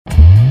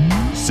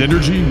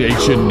Synergy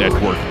Nation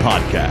Network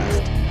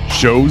podcast.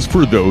 Shows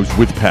for those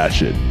with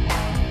passion.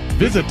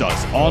 Visit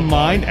us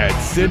online at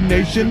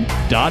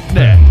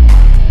SynNation.net.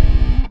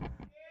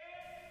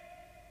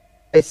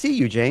 I see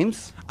you,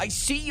 James. I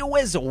see you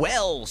as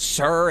well,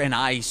 sir, and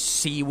I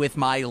see with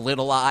my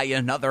little eye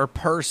another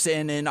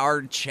person in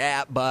our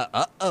chat,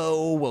 but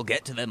we'll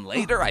get to them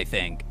later, I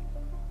think.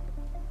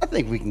 I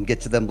think we can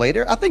get to them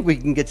later. I think we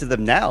can get to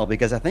them now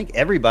because I think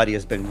everybody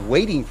has been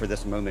waiting for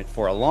this moment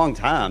for a long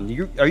time.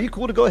 Are you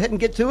cool to go ahead and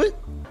get to it?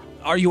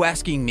 Are you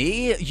asking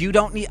me? You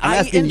don't need...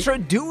 I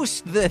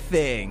introduced the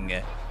thing.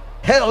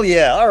 Hell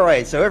yeah. All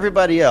right, so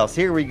everybody else,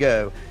 here we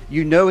go.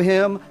 You know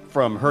him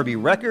from Herbie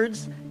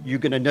Records. You're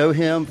going to know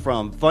him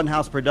from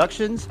Funhouse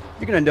Productions.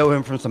 You're going to know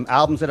him from some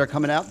albums that are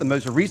coming out. The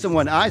most recent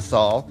one I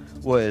saw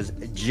was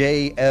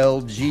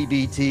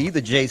JLGBT.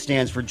 The J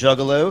stands for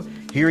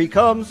Juggalo. Here he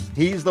comes.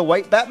 He's the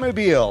White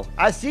Batmobile.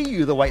 I see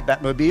you, the White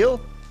Batmobile.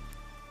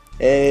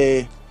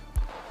 Hey.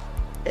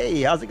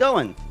 Hey, how's it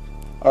going?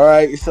 All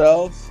right,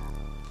 yourselves?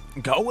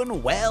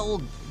 Going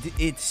well.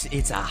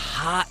 It's a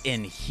hot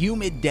and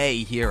humid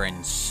day here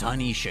in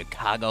sunny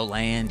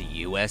Chicagoland,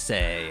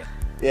 USA.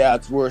 Yeah,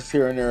 it's worse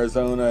here in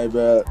Arizona, I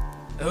bet.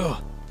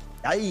 Ugh.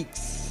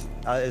 Yikes.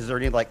 Is there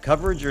any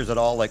coverage or is it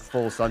all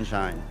full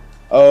sunshine?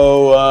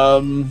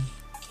 Oh,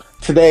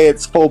 today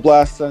it's full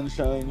blast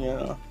sunshine,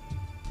 yeah.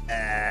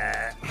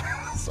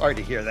 Sorry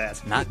to hear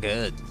that. Not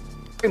good.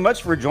 Very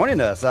much for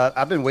joining us.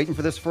 I've been waiting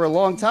for this for a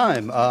long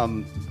time.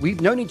 We've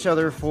known each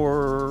other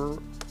for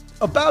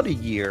about a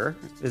year.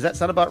 Does that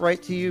sound about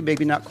right to you?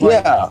 Maybe not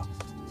quite.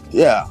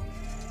 Yeah.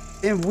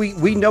 And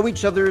we know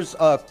each other's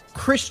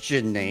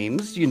Christian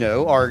names,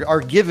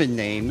 our given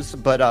names,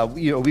 but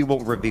we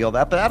won't reveal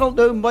that. But I don't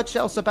know much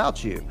else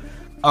about you.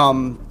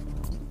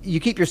 You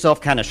keep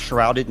yourself kind of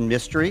shrouded in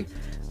mystery.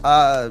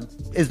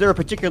 Is there a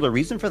particular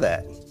reason for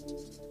that?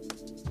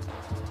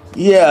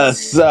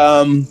 Yes,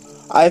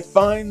 I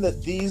find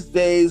that these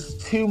days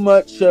too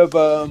much of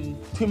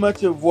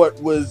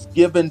what was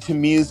given to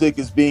music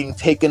is being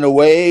taken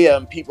away.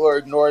 People are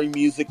ignoring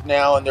music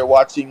now, and they're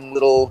watching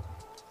little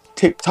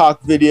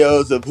TikTok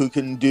videos of who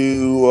can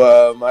do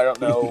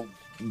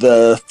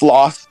the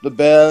floss the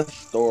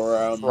best, or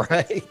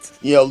right,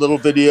 little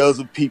videos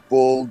of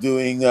people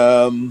doing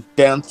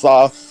dance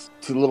offs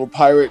to little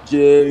pirate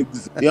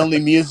jigs. The only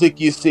music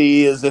you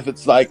see is if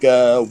it's like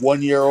a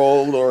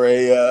 1-year-old or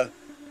a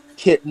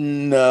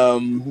kitten,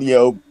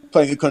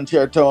 playing a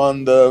concerto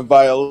on the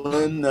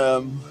violin.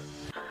 I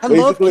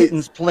love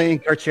kittens playing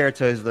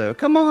concertos, though.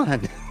 Come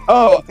on.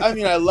 Oh,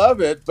 I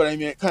love it, but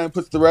it kind of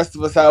puts the rest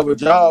of us out of a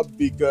job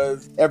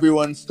because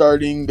everyone's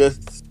starting to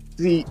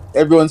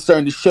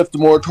shift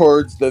more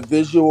towards the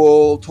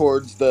visual,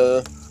 towards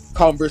the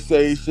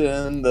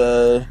conversation,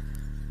 the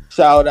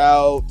shout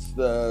outs,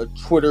 the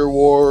Twitter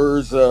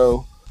wars,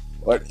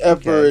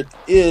 whatever it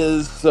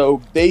is.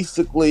 So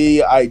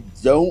basically, I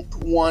don't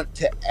want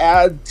to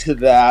add to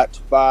that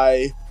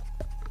by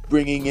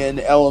bringing in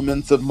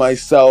elements of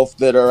myself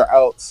that are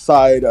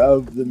outside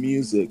of the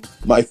music,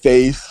 my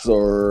face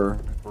or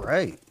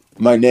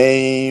my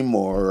name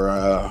or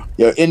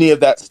any of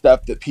that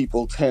stuff that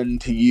people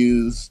tend to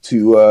use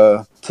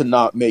to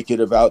not make it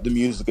about the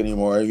music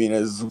anymore.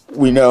 As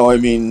we know,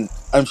 I'm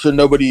sure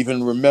nobody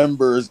even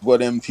remembers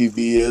what MTV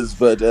is,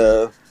 but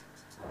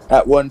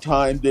at one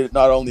time did it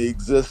not only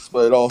exist,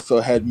 but it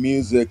also had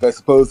music. I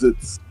suppose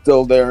it's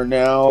still there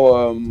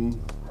now.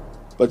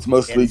 But it's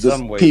mostly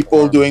just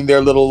people doing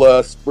their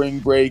little spring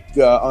break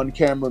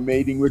on-camera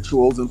mating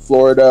rituals in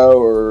Florida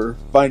or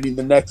finding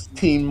the next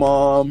teen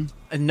mom.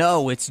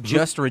 No, it's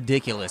just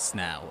ridiculous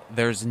now.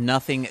 There's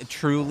nothing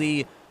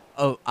truly...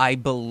 I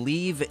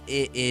believe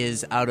it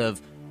is out of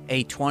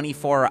a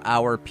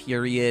 24-hour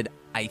period,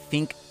 I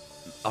think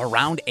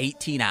around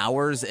 18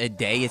 hours a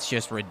day. It's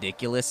just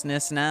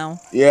ridiculousness now.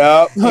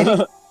 Yeah.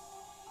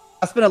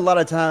 I spend a lot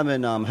of time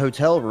in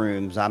hotel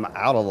rooms. I'm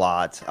out a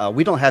lot.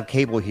 We don't have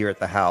cable here at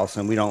the house,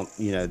 and we don't,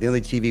 the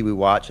only TV we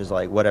watch is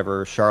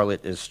whatever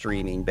Charlotte is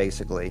streaming,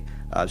 basically.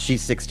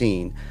 She's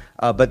 16.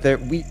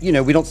 But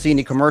we don't see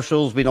any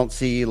commercials. We don't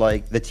see,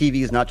 the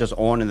TV is not just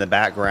on in the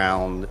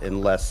background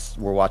unless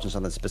we're watching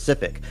something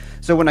specific.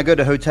 So when I go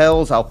to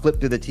hotels, I'll flip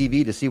through the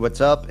TV to see what's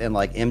up, and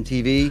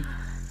MTV,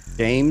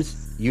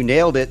 James, you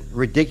nailed it.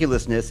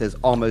 Ridiculousness is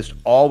almost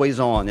always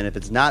on, and if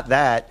it's not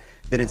that,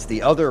 then it's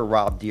the other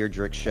Rob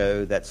Dyrdek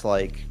show that's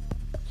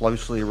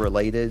closely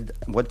related.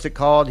 What's it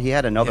called? He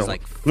had another one.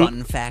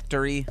 Fun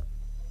Factory?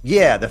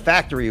 Yeah, the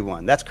Factory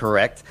one. That's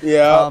correct.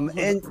 Yeah.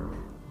 And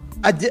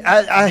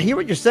I hear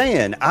what you're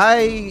saying.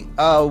 The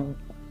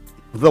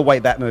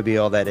White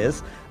Batmobile, that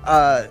is.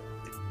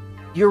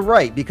 You're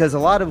right, because a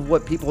lot of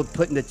what people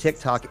put into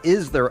TikTok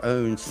is their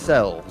own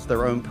selves,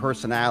 their own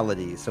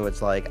personality. So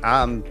it's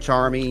I'm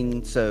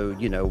charming, so,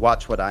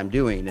 watch what I'm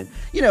doing. And,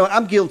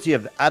 I'm guilty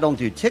of, I don't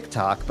do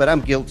TikTok, but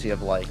I'm guilty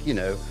of,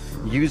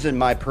 using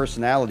my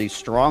personality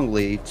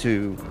strongly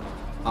to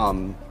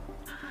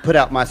put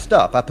out my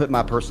stuff. I put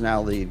my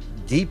personality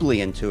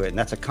deeply into it, and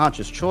that's a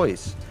conscious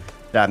choice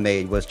that I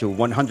made, was to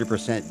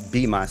 100%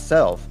 be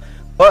myself.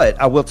 But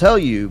I will tell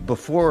you,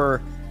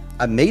 before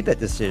I made that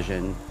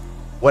decision,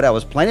 what I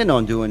was planning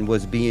on doing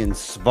was being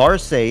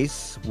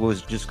Svarsace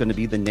was just going to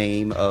be the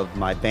name of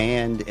my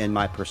band and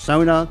my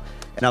persona.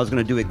 And I was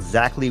going to do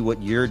exactly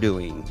what you're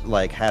doing,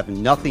 like have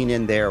nothing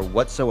in there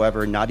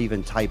whatsoever, not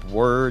even type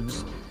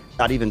words,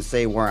 not even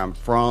say where I'm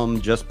from,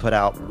 just put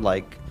out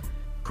like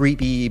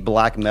creepy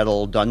black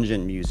metal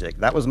dungeon music.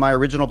 That was my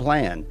original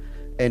plan,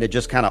 and it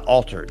just kind of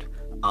altered.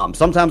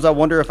 Sometimes I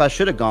wonder if I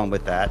should have gone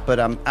with that, but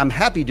I'm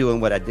happy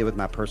doing what I did with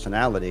my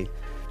personality.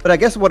 But I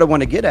guess what I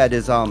want to get at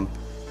is, do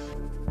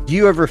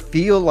you ever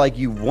feel like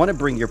you want to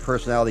bring your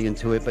personality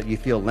into it, but you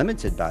feel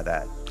limited by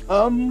that?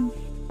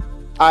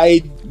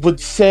 I would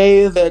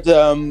say that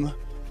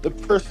the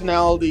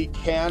personality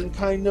can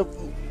kind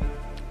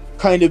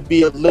of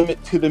be a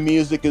limit to the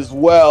music as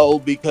well,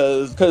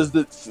 because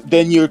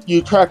then you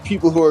attract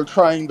people who are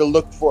trying to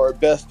look for a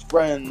best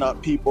friend,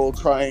 not people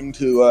trying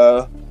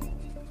to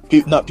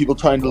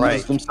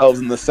lose themselves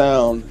in the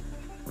sound.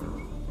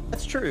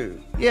 That's true.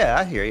 Yeah,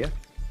 I hear you.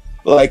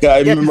 Like I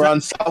remember on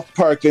South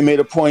Park, they made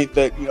a point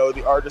that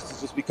the artist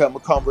has just become a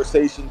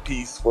conversation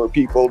piece for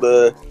people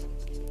to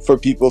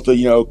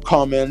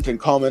comment on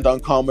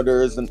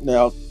commenters and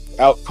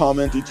out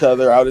comment each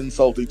other, out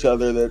insult each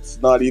other. That's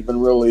not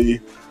even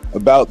really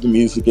about the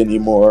music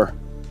anymore.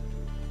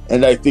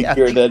 And I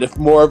figure that if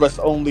more of us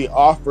only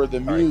offer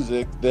the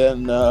music,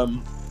 then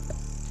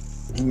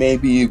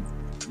maybe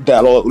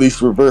that'll at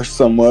least reverse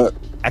somewhat.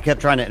 I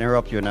kept trying to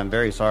interrupt you, and I'm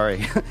very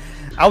sorry.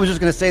 I was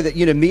just going to say that,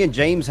 me and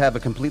James have a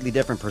completely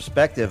different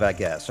perspective, I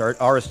guess.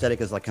 Our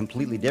aesthetic is like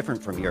completely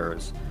different from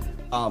yours.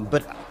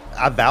 But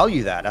I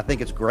value that. I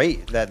think it's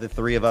great that the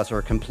three of us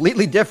are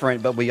completely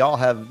different, but we all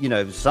have,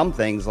 some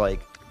things like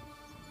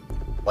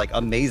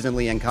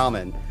amazingly in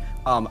common.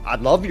 I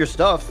love your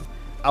stuff.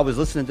 I was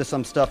listening to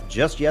some stuff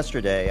just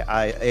yesterday.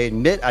 I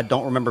admit I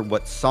don't remember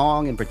what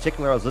song in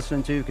particular I was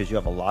listening to, because you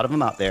have a lot of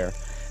them out there.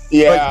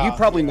 Yeah, but you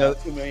probably know.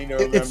 Too many to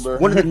remember.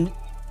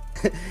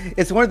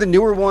 It's one of the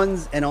newer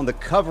ones, and on the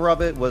cover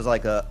of it was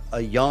like a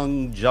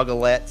young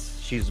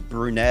juggalette. She's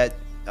brunette,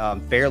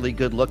 fairly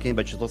good looking,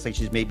 but she looks like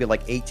she's maybe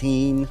like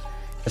 18.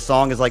 The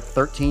song is like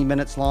 13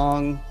 minutes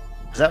long.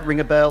 Does that ring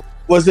a bell?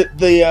 Was it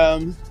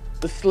the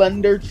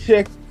slender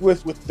chick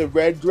with the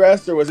red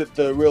dress, or was it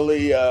the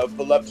really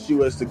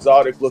voluptuous,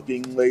 exotic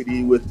looking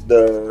lady with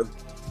the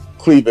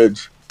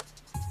cleavage?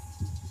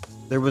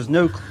 There was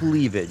no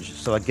cleavage,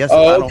 so I guess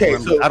okay.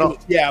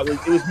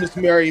 It was Miss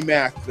Mary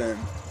Mack then.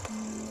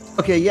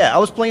 Okay, yeah, I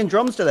was playing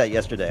drums to that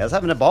yesterday. I was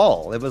having a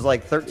ball. It was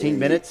like 13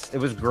 minutes. It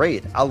was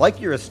great. I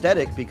like your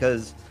aesthetic,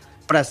 because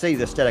when I say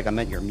the aesthetic, I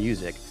meant your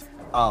music.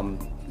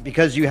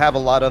 Because you have a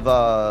lot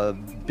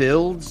of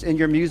builds in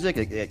your music.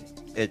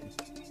 It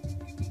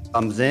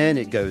comes in,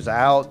 it goes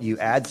out. You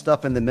add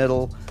stuff in the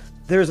middle.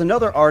 There's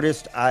another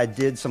artist I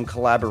did some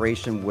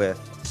collaboration with,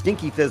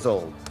 Stinky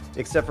Fizzle,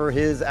 except for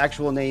his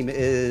actual name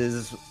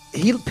is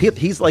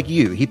he's like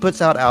you. He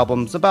puts out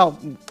albums about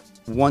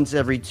once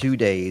every 2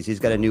 days. He's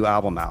got a new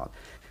album out.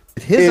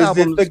 His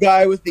album, the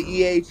guy with the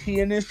EAT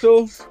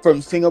initials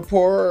from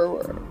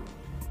Singapore?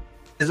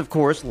 Is of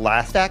course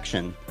Last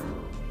Action.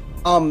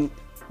 I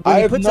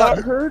have not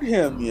heard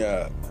him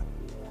yet.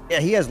 Yeah,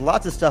 he has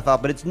lots of stuff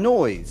out, but it's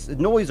noise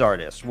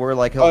artist. Where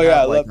like he'll I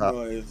have love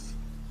noise.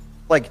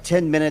 Like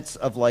 10 minutes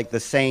of like the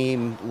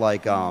same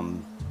the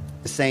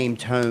same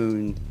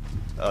tone,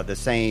 the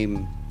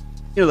same,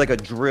 like a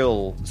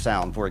drill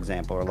sound, for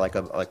example,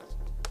 or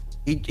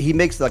he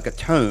makes like a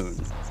tone,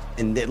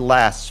 and it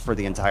lasts for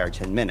the entire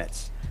 10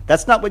 minutes.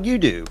 That's not what you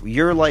do.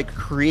 You're like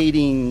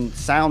creating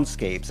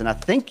soundscapes, and I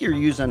think you're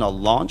using a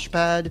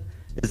Launchpad.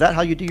 Is that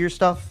how you do your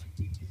stuff?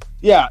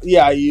 Yeah,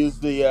 I use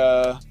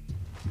the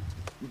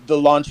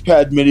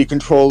Launchpad MIDI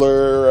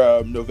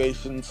controller,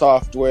 Novation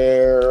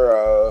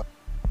software,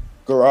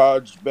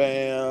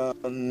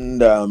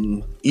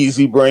 GarageBand,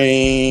 Easy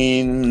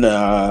Brain,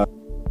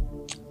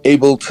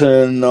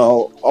 Ableton,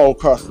 all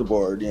across the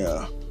board,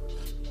 yeah.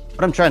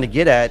 What I'm trying to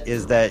get at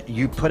is that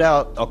you put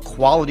out a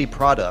quality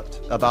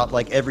product about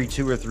like every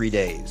 2 or 3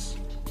 days.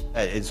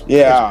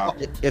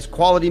 It's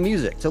quality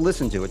music to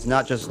listen to. It's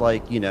not just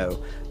like,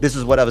 this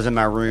is what I was in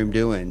my room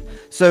doing.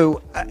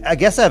 So I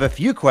guess I have a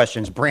few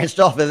questions branched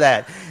off of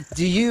that.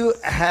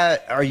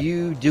 Are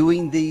you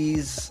doing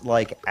these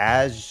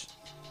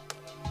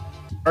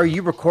are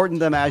you recording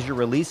them as you're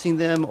releasing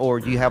them,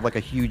 or do you have like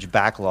a huge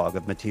backlog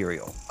of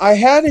material? I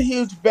had a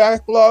huge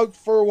backlog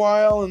for a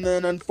while, and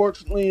then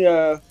unfortunately,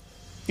 a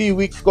few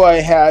weeks ago I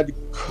had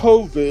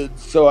COVID,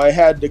 so I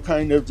had to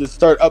kind of just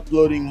start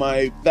uploading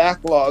my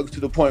backlog to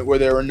the point where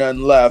there were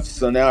none left.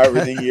 So now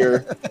everything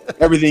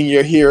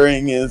you're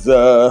hearing is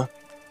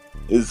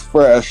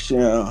fresh.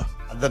 Yeah.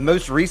 The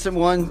most recent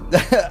one,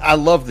 I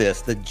love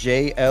this, the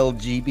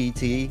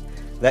JLGBT.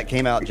 That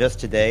came out just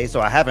today, so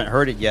I haven't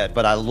heard it yet,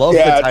 but I love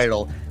the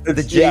title.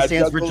 The J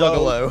stands for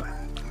Juggalo.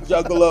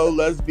 Juggalo,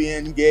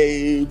 lesbian,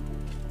 gay,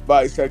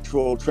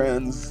 bisexual,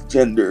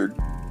 transgendered.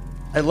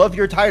 I love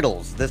your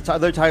titles. This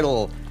other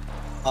title,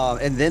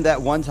 and then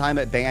that one time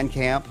at band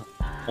camp,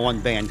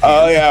 on Bandcamp.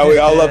 Oh yeah, we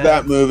all love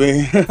that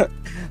movie.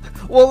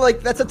 Well,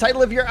 like, that's the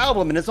title of your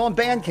album, and it's on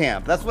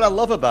Bandcamp. That's what I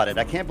love about it.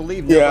 I can't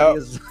believe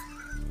nobody's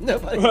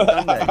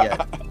done that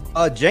yet.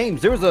 James,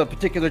 there was a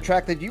particular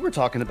track that you were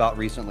talking about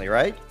recently,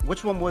 right?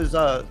 Which one was...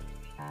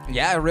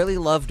 Yeah, I really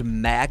loved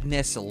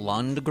Magnus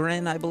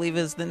Lundgren, I believe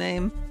is the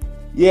name.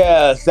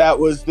 Yes, that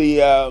was the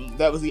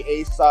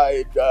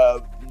A-side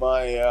of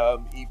my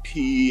EP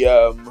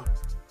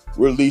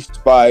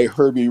released by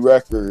Herbie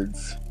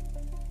Records.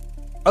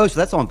 Oh, so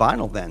that's on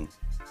vinyl then.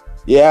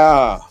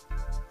 Yeah.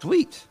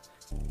 Sweet.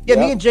 Yeah, Yep.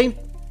 me and James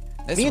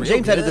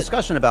had a good.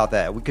 discussion about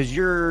that because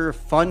you're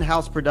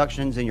Funhouse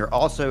Productions and you're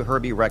also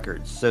Herbie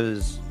Records. So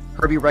is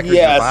Herbie Records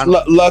your Yes,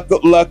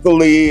 vinyl?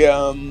 luckily,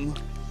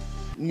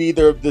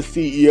 neither of the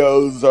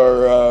CEOs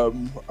are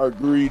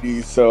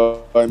greedy,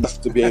 so I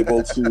must be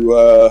able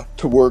to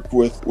work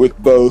with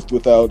both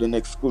without an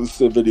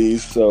exclusivity.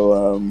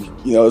 So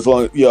as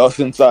long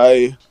since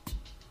I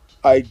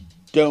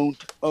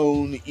don't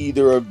own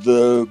either of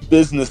the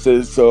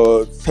businesses,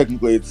 so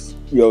technically it's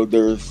a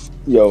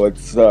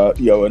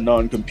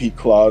non-compete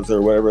clause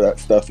or whatever that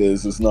stuff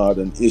is not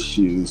an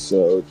issue.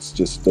 So it's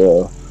just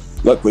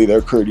luckily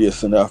they're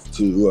courteous enough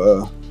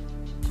to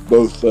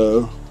both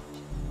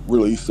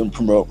release and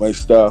promote my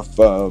stuff.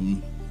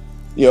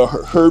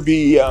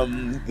 Herbie,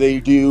 they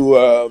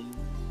do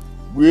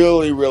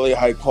really, really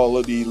high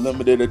quality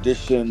limited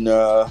edition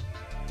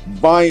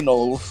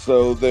vinyl,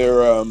 so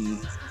they're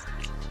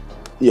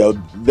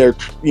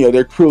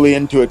truly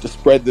into it to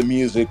spread the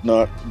music. None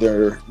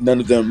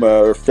of them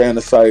are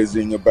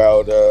fantasizing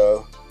about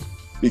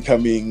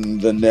becoming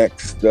the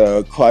next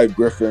Clive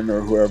Griffin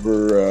or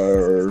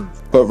whoever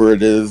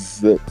it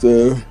is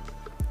that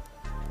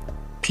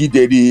P.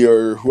 Diddy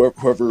or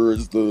whoever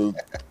is the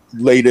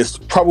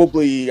latest.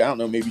 Probably, I don't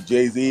know, maybe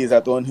Jay-Z. Is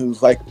that the one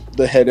who's like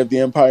the head of the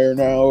empire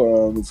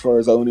now, as far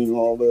as owning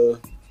all the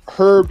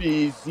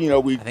Herbies?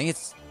 I think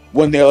it's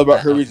one thing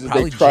about Herbies is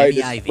they try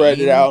Jimmy to spread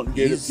it out and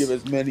give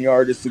as many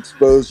artists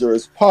exposure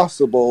as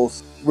possible.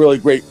 Really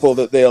grateful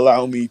that they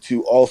allow me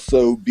to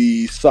also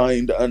be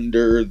signed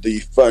under the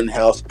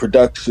Funhouse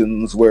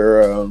Productions,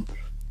 where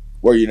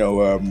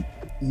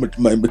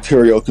my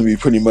material can be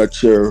pretty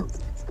much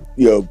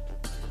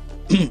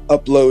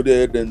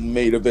uploaded and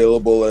made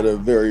available at a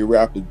very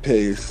rapid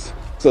pace.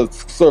 So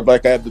it's sort of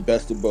like I have the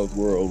best of both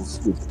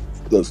worlds with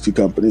those two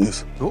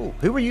companies. Cool.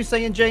 Who were you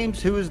saying,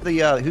 James? Who's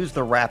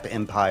the rap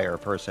empire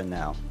person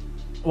now?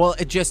 Well,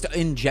 it just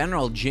in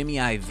general, Jimmy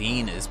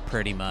Iovine is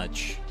pretty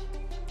much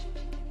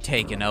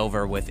taken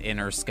over with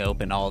Interscope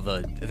and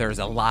there's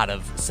a lot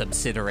of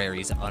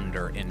subsidiaries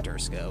under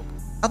Interscope.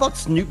 I thought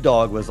Snoop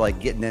Dogg was like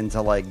getting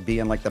into like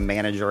being like the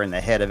manager and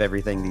the head of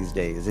everything these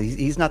days.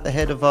 He's not the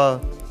head of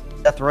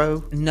Death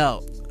Row?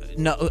 No,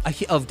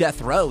 of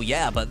Death Row,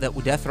 yeah, but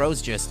Death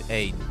Row's just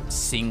a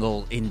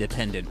single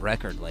independent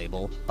record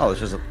label. Oh,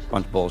 it's just a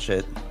bunch of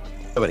bullshit.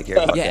 Nobody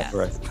cares about Yeah.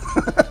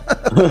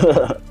 Death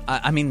Row.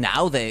 I mean,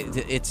 now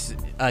it's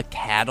a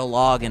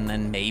catalog, and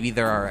then maybe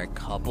there are a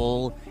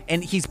couple,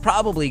 and he's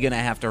probably going to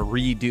have to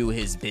redo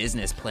his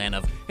business plan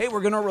of, hey, we're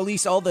going to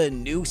release all the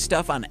new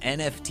stuff on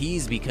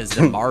NFTs because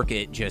the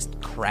market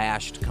just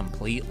crashed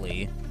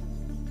completely.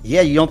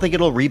 Yeah, you don't think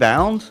it'll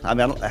rebound? I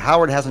mean,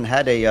 Howard hasn't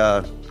had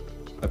a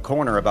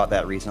corner about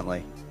that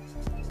recently.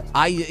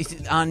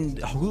 On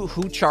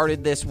who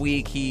charted this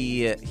week,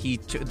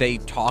 they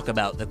talk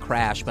about the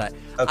crash, but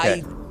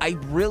okay. I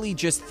really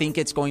just think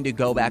it's going to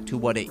go back to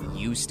what it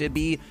used to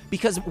be,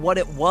 because what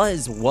it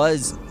was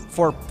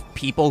for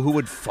people who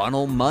would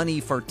funnel money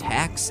for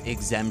tax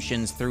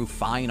exemptions through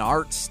fine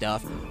art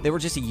stuff. They were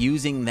just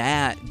using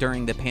that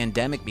during the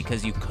pandemic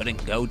because you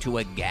couldn't go to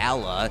a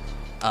gala.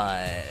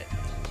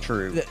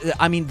 True.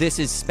 I mean, this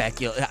is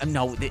speculative.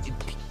 No,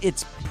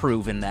 it's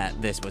proven that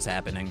this was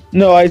happening.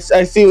 No, I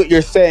see what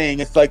you're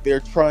saying. It's like they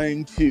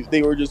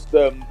were just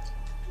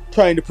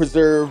trying to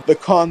preserve the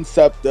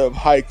concept of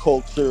high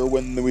culture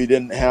when we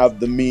didn't have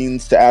the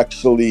means to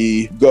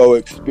actually go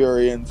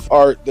experience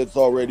art that's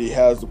already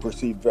has a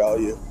perceived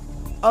value.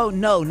 Oh,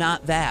 no,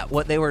 not that.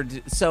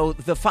 So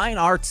the fine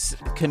arts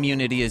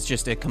community is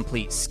just a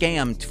complete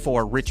scam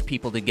for rich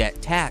people to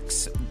get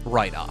tax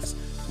write-offs.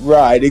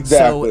 Right,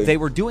 exactly. So they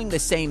were doing the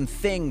same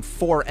thing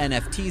for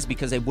NFTs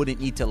because they wouldn't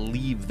need to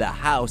leave the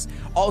house.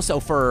 Also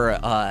for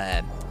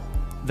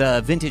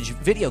the vintage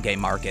video game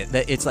market,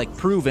 that it's like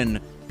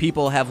proven,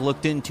 people have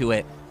looked into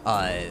it.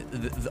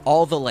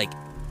 All the like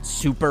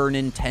Super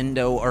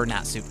Nintendo, or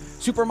not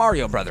Super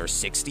Mario Brothers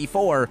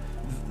 64,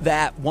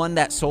 that one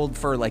that sold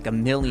for like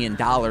 $1 million,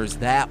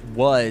 that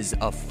was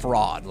a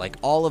fraud. Like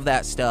all of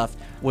that stuff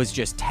was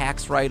just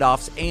tax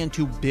write-offs and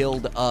to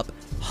build up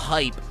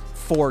hype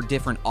for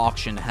different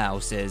auction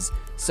houses.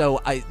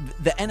 So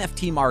the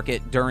NFT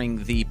market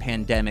during the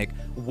pandemic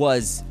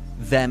was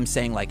them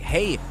saying like,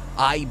 hey,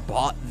 I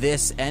bought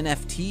this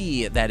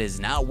NFT that is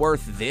now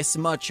worth this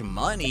much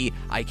money.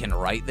 I can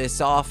write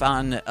this off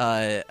on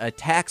a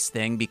tax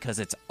thing because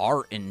it's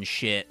art and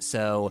shit.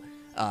 So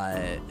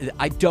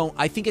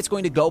I think it's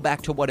going to go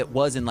back to what it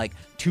was in like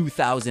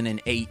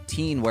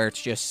 2018, where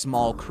it's just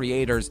small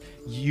creators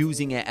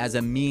using it as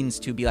a means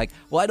to be like,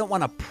 well, I don't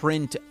want to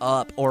print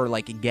up or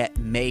like get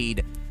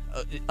made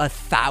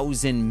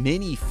 1,000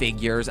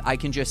 minifigures. I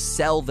can just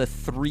sell the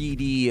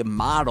 3D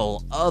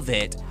model of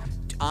it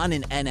on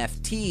an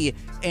NFT,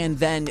 and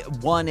then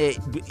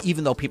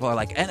even though people are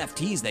like,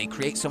 NFTs, they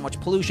create so much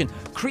pollution,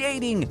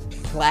 creating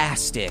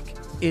plastic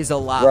is a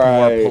lot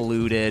more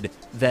polluted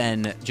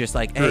than just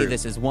like, hey,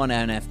 this is one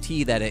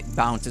NFT that it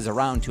bounces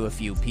around to a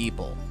few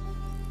people.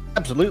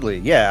 Absolutely,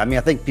 yeah. I mean,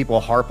 I think people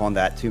harp on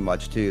that too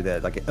much too.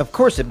 That like, of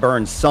course, it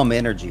burns some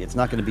energy. It's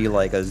not going to be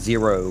like a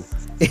zero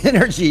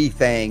energy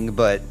thing,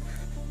 but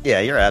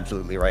yeah, you're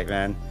absolutely right,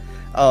 man.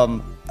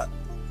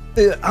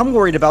 I'm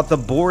worried about the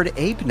Bored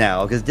Ape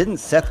now, because didn't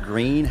Seth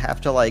Green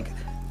have to like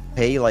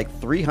pay like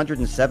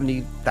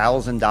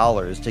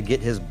 $370,000 to get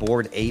his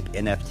Bored Ape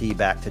NFT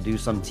back to do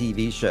some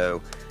TV show,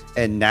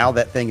 and now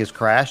that thing has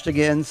crashed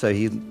again? So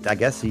I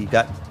guess he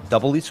got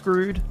doubly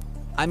screwed.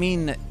 I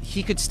mean,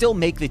 he could still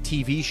make the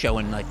TV show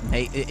and like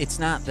it's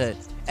not that,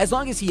 as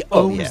long as he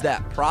owns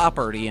that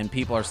property and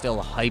people are still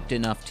hyped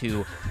enough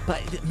to.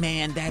 But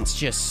man, that's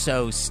just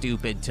so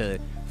stupid to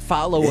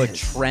follow a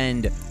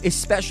trend,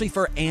 especially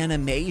for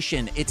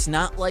animation. It's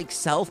not like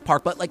South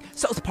Park, but like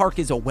South Park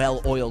is a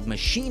well-oiled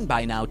machine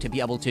by now to be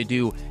able to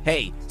do,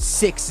 hey,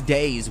 6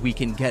 days we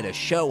can get a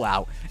show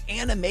out.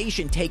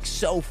 Animation takes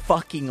so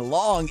fucking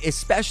long,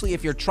 especially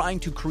if you're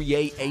trying to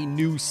create a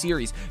new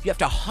series. You have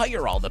to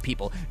hire all the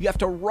people, you have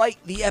to write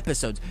the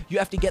episodes, you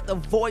have to get the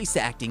voice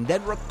acting,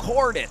 then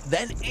record it,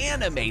 then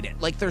animate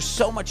it. Like, there's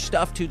so much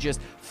stuff to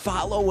just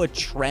follow a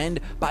trend.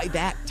 By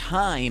that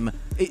time,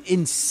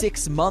 in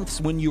 6 months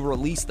when you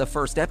release the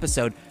first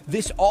episode,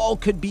 this all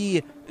could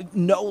be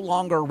no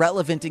longer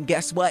relevant, and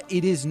guess what?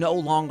 It is no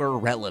longer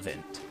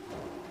relevant.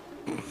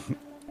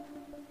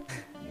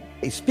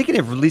 Hey, speaking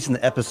of releasing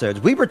the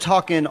episodes, we were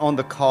talking on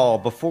the call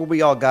before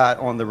we all got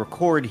on the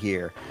record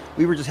here.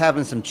 We were just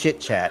having some chit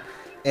chat,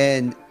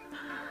 and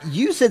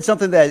you said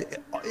something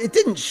that it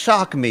didn't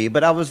shock me,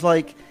 but I was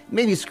like,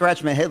 maybe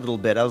scratch my head a little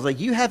bit. I was like,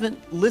 you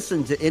haven't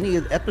listened to any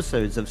of the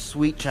episodes of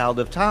Sweet Child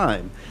of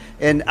Time.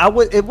 And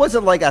it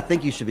wasn't like I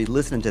think you should be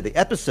listening to the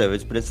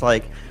episodes, but it's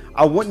like,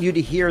 I want you to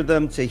hear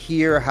them, to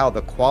hear how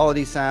the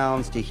quality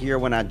sounds, to hear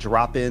when I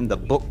drop in the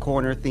book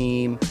corner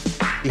theme,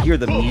 to hear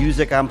the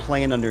music I'm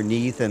playing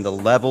underneath and the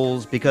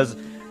levels, because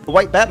the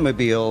White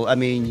Batmobile, I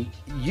mean,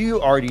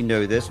 you already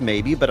know this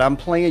maybe, but I'm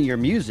playing your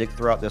music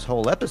throughout this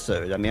whole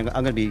episode. I mean,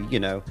 I'm going to be,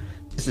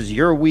 this is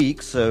your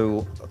week,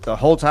 so the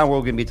whole time we're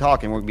going to be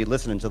talking, we're going to be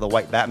listening to the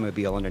White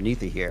Batmobile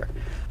underneath it here.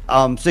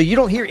 So you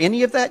don't hear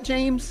any of that,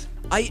 James?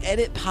 I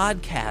edit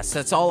podcasts.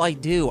 That's all I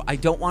do. I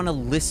don't want to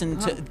listen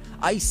to...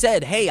 I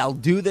said, hey, I'll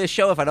do this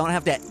show if I don't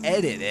have to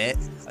edit it.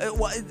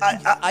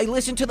 I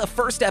listened to the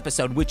first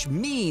episode, which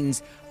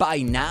means by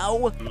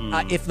now,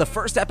 if the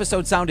first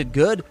episode sounded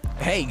good,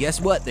 hey,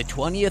 guess what? The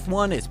 20th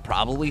one is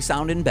probably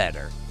sounding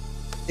better.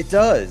 It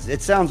does.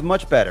 It sounds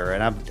much better,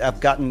 and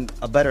I've gotten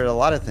better at a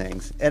lot of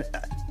things. And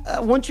I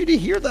want you to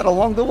hear that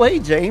along the way,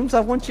 James. I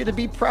want you to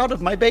be proud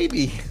of my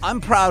baby.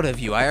 I'm proud of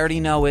you. I already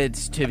know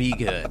it's to be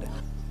good.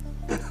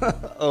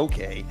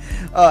 Okay.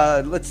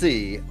 Let's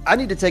see. I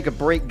need to take a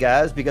break,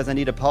 guys, because I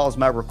need to pause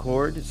my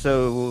record.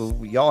 So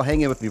y'all hang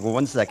in with me for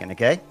 1 second,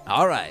 okay?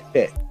 All right.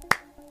 Okay.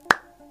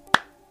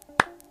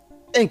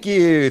 Thank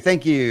you.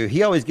 Thank you.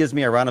 He always gives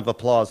me a round of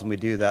applause when we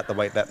do that, the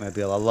White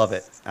Batmobile. I love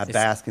it. I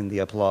bask in the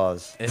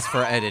applause. It's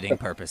for editing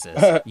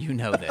purposes. You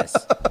know this.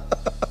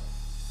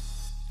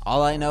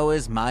 All I know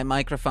is my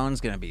microphone's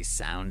going to be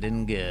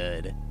sounding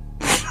good.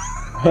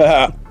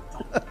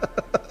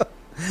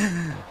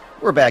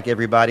 We're back,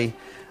 everybody.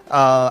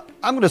 I'm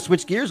going to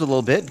switch gears a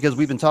little bit because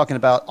we've been talking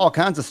about all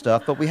kinds of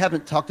stuff, but we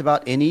haven't talked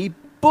about any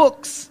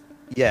books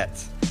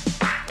yet.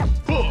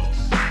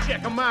 Books,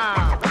 check them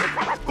out.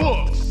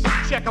 Books,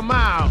 check them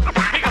out.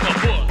 Pick up a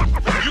book.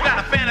 You got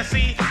a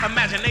fantasy,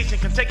 imagination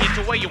can take you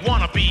to where you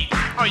want to be.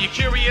 Are you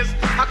curious?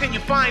 How can you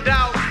find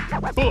out?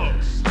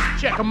 Books,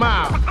 check them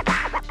out.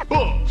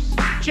 Books,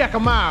 check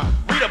them out.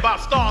 Read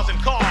about stars and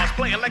cars,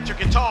 play electric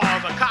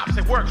guitars, or cops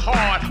that work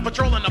hard,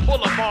 patrolling the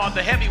boulevard,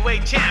 the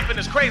heavyweight champ and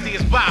as crazy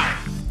as Bow.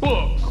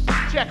 Books,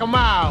 check them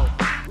out.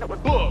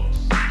 Books,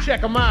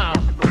 check them out.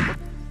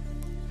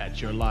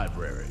 At your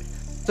library.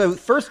 So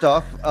first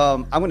off,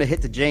 I'm going to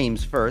hit to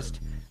James first.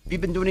 Have you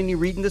been doing any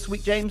reading this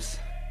week, James?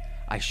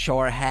 I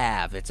sure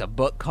have. It's a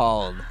book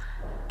called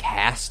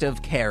Cast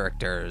of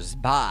Characters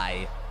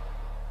by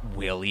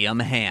William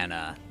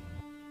Hanna.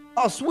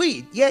 Oh,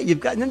 sweet. Yeah,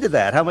 you've gotten into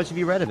that. How much have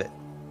you read of it?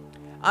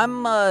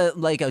 I'm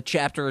like a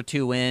chapter or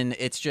two in.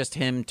 It's just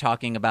him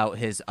talking about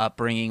his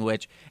upbringing,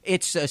 which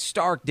it's a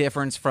stark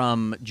difference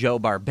from Joe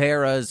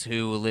Barbera's,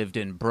 who lived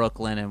in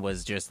Brooklyn and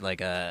was just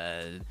like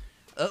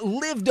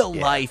lived a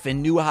life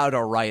and knew how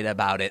to write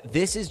about it.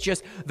 This is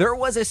just, there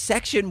was a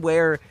section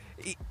where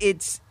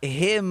it's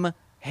him,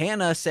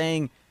 Hannah,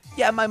 saying,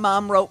 Yeah, my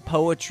mom wrote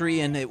poetry,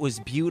 and it was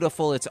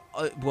beautiful. It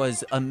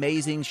was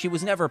amazing. She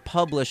was never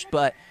published,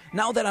 but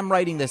now that I'm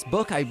writing this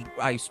book,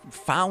 I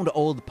found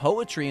old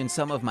poetry in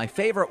some of my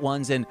favorite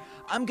ones, and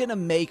I'm going to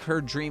make her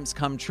dreams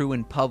come true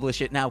and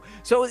publish it now.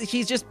 So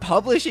he's just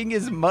publishing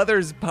his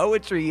mother's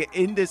poetry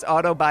in this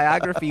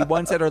autobiography,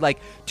 ones that are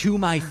like, to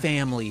my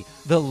family,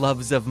 the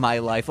loves of my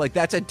life. Like,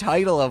 that's a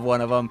title of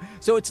one of them.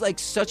 So it's like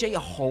such a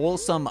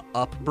wholesome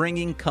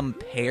upbringing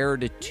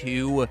compared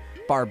to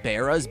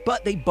Barbara's,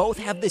 but they both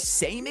have the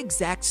same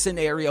exact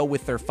scenario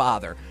with their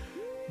father.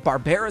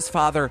 Barbara's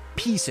father,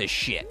 piece of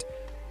shit.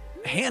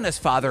 Hannah's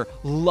father,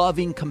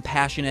 loving,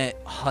 compassionate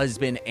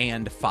husband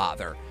and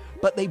father.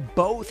 But they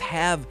both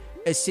have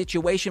a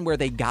situation where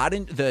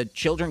the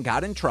children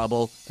got in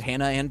trouble,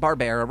 Hannah and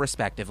Barbara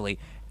respectively,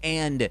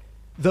 and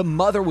the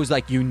mother was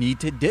like, you need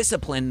to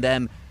discipline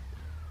them,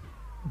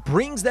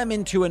 brings them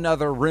into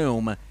another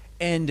room,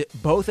 and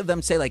both of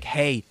them say like,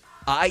 hey,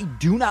 I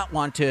do not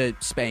want to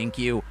spank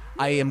you.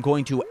 I am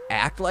going to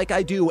act like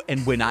I do,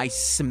 and when I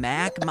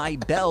smack my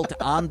belt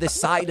on the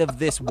side of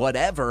this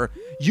whatever,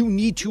 you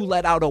need to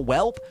let out a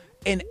whelp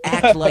and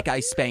act like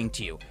I spanked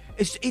you.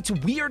 It's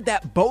weird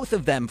that both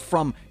of them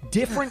from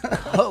different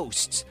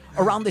coasts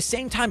around the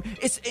same time.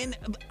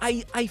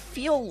 I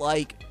feel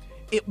like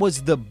it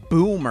was the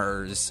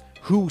boomers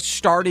who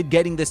started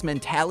getting this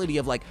mentality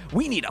of like,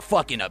 we need to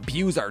fucking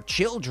abuse our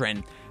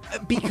children,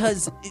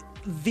 because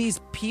these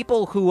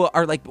people who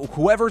are like,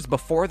 whoever's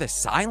before the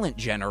silent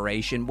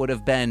generation would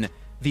have been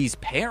these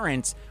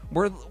parents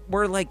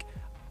were like,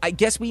 I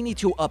guess we need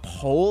to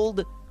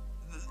uphold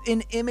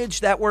an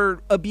image that we're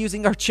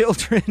abusing our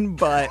children,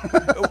 but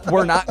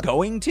we're not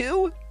going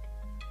to.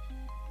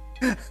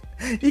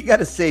 You got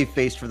to save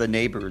face for the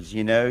neighbors,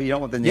 you know? You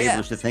don't want the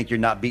neighbors to think you're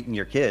not beating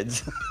your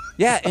kids.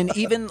 Yeah, and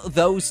even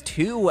those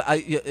two,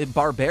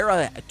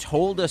 Barbara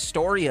told a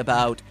story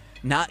about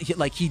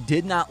he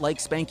did not like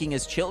spanking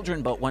his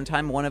children, but one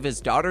time one of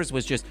his daughters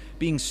was just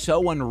being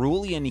so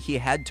unruly and he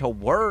had to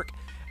work.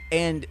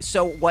 And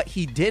so what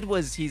he did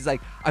was he's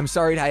like, I'm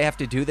sorry I have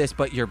to do this,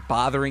 but you're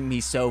bothering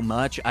me so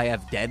much. I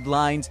have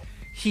deadlines.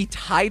 He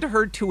tied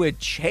her to a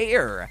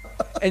chair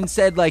and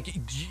said, like,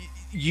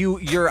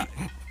 you're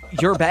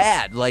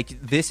bad.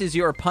 Like, this is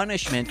your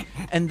punishment.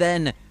 And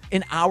then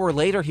an hour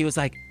later, he was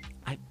like,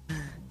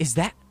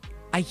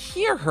 I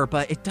hear her,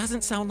 but it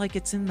doesn't sound like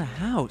it's in the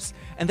house.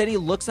 And then he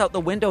looks out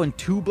the window, and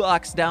 2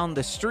 blocks down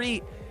the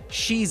street,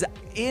 she's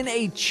in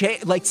a chair,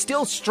 like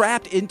still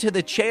strapped into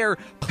the chair,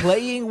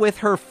 playing with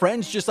her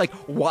friends, just like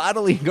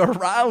waddling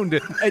around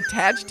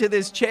attached to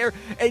this chair.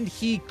 And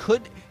he's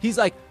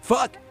like,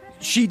 fuck,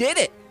 she did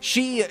it.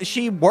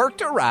 She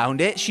worked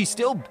around it. She's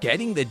still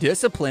getting the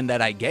discipline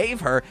that I gave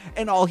her.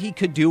 And all he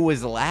could do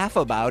was laugh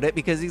about it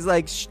because he's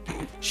like,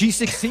 she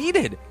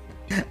succeeded.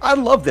 I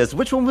love this.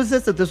 Which one was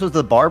this? That this was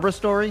the Barbara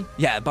story?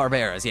 Yeah,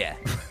 Barbara's, yeah.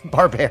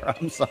 Barbara,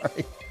 I'm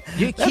sorry.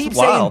 You That's keep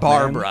wild, saying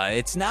Barbara. Man.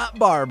 It's not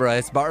Barbara,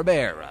 it's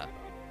Barbara.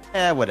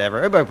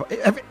 Whatever.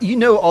 Everybody, you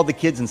know all the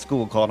kids in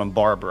school called them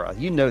Barbara.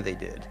 You know they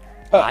did.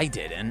 I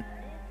didn't.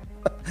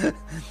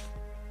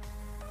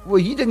 Well,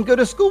 you didn't go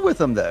to school with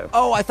them, though.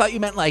 Oh, I thought you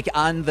meant like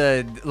on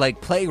the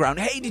playground.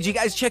 Hey, did you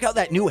guys check out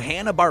that new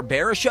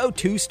Hanna-Barbera show,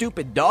 Two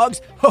Stupid Dogs?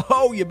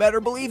 Oh, you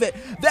better believe it.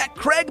 That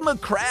Craig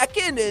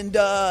McCracken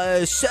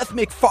and Seth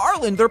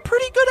MacFarlane, they're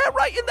pretty good at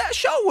writing that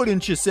show,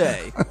 wouldn't you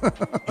say?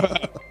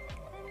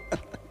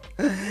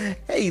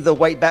 Hey, the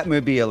White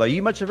Batmobile. Are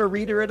you much of a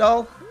reader at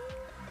all?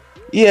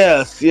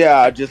 Yes, yeah.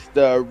 I just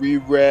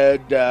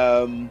reread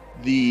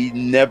The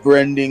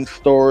Never-Ending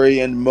Story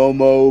and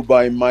Momo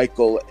by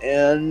Michael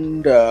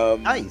End.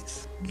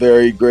 Nice.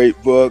 Very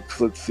great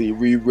books. Let's see.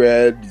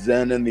 Reread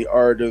Zen and the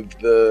Art of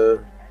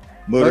the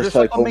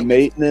Motorcycle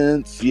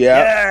Maintenance. Yeah.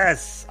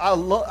 Yes.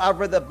 I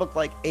read that book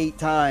like 8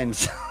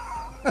 times.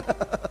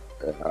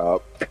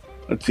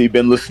 Let's see.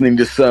 Been listening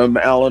to some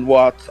Alan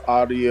Watts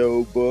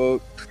audio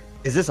books.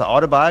 Is this an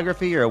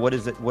autobiography or what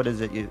is it? What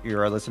is it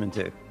you're listening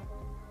to?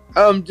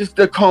 Just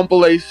a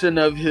compilation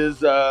of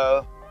his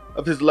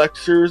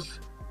lectures.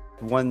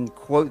 One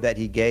quote that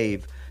he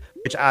gave,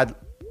 which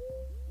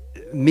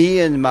me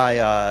and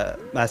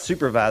my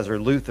supervisor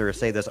Luther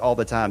say this all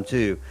the time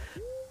too.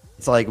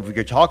 It's like if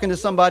you're talking to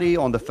somebody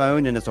on the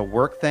phone and it's a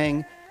work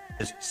thing,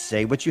 just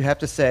say what you have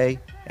to say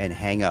and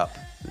hang up.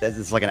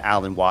 It's like an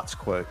Alan Watts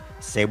quote.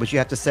 Say what you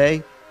have to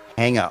say,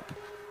 hang up.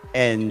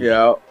 And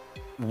yeah,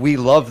 we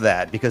love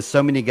that because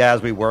so many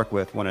guys we work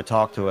with want to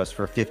talk to us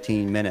for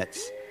 15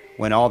 minutes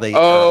when all they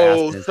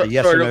ask is a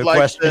yes or no like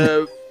question.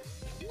 The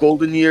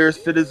golden year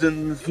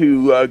citizens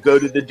who go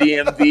to the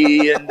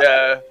DMV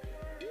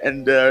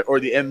and or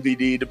the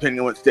MVD, depending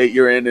on what state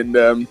you're in,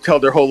 and tell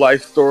their whole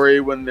life story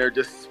when they're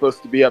just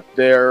supposed to be up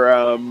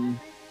there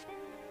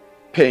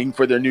paying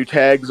for their new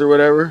tags or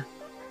whatever.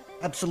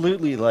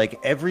 Absolutely. Like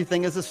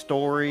everything is a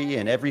story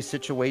and every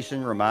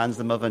situation reminds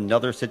them of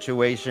another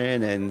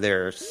situation, and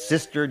their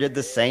sister did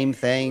the same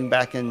thing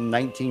back in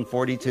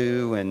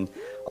 1942. And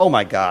oh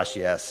my gosh,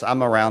 yes,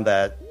 I'm around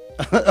that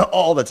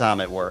all the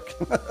time at work.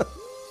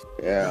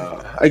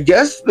 Yeah, I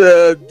guess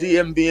the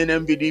DMV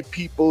and MVD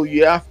people,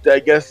 you have to, I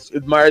guess,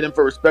 admire them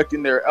for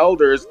respecting their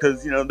elders,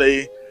 because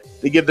they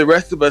give the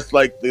rest of us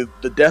like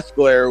the death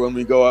glare when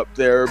we go up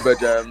there,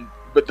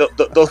 but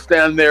they'll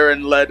stand there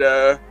and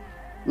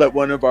let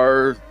one of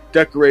our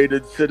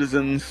decorated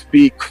citizens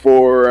speak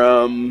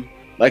for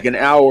like an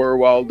hour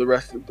while the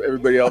rest of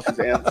everybody else is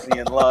antsy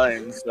in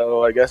line.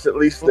 So I guess at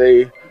least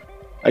they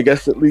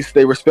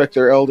respect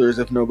their elders,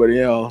 if nobody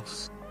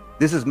else.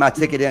 This is my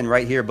ticket in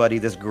right here, buddy.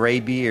 This gray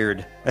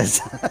beard.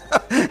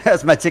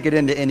 That's my ticket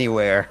into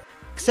anywhere.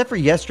 Except for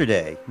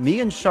yesterday.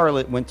 Me and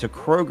Charlotte went to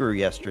Kroger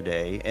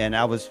yesterday, and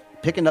I was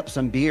picking up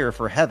some beer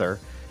for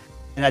Heather.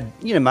 And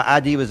my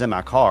ID was in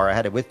my car. I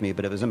had it with me,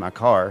 but it was in my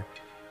car.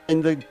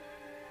 And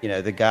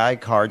the guy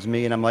cards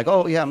me, and I'm like,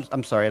 oh, yeah,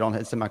 I'm sorry.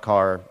 It's in my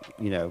car.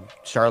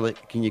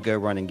 Charlotte, can you go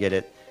run and get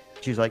it?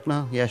 She's like,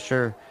 no, yeah,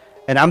 sure.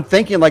 And I'm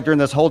thinking, like, during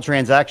this whole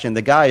transaction,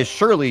 the guy is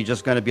surely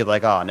just going to be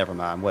like, oh, never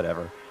mind,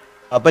 whatever.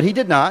 But he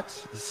did not.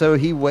 So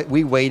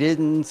we waited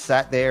and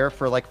sat there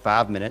for like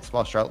 5 minutes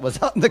while Charlotte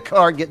was out in the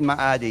car getting my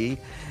ID.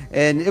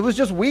 And it was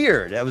just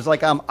weird. It was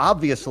like, I'm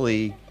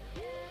obviously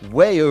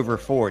way over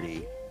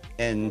 40.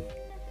 And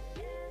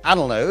I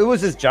don't know. It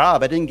was his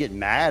job. I didn't get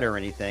mad or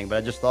anything, but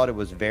I just thought it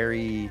was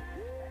very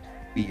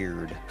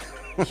weird.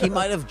 He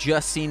might have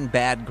just seen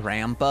Bad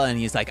Grandpa, and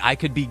he's like, I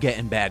could be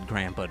getting Bad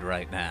Grandpa'd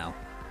right now.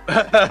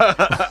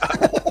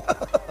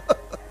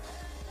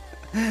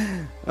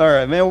 All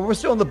right, man. We're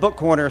still in the book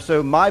corner.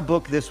 So my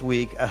book this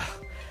week,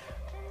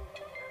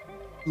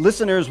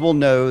 listeners will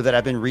know that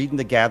I've been reading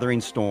The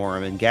Gathering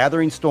Storm, and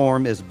Gathering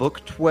Storm is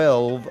book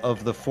 12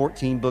 of the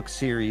 14-book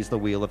series, The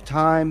Wheel of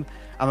Time.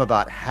 I'm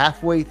about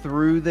halfway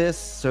through this,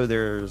 so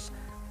there's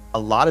a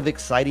lot of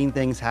exciting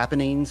things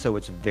happening, so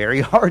it's very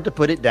hard to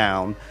put it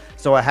down.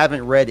 So I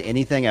haven't read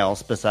anything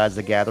else besides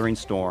The Gathering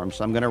Storm,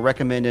 so I'm going to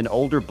recommend an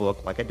older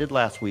book like I did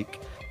last week.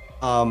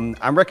 I'm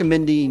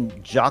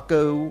recommending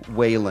Jocko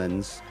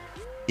Whalen's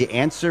The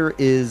Answer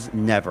Is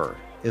Never,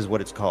 is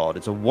what it's called.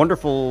 It's a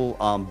wonderful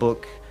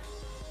book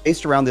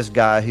based around this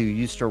guy who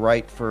used to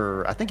write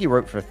I think he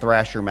wrote for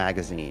Thrasher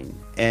magazine.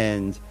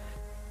 And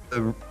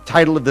the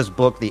title of this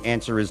book, The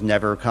Answer Is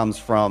Never, comes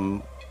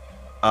from,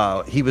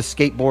 he was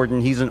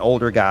skateboarding. He's an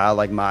older guy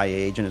like my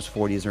age, in his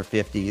 40s or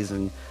 50s.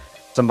 And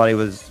somebody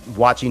was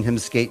watching him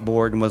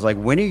skateboard and was like,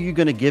 when are you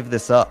going to give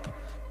this up?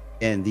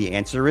 And the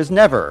answer is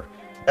never.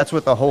 That's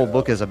what the whole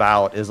book is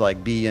about, is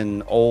like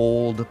being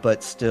old,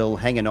 but still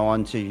hanging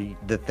on to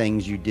the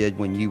things you did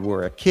when you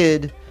were a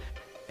kid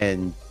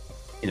and,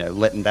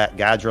 letting that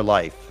guide your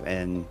life.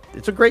 And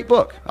it's a great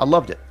book. I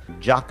loved it.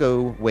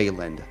 Jocko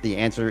Whalen. The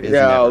Answer Is Never.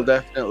 Yeah, I'll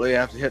definitely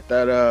have to hit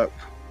that up.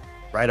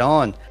 Right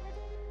on.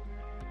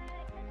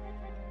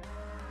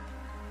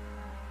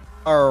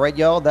 All right,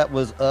 y'all. That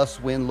was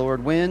us, Win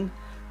Lord Win.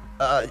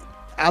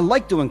 I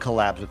like doing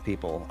collabs with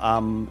people.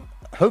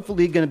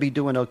 Hopefully going to be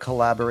doing a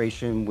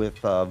collaboration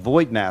with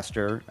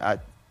Voidmaster. I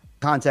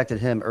contacted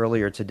him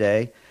earlier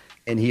today,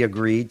 and he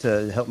agreed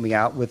to help me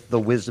out with The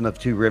Wisdom of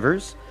Two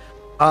Rivers.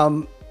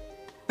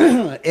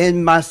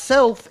 And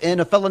myself and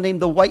a fellow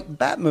named the White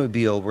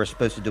Batmobile were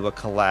supposed to do a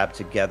collab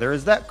together.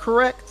 Is that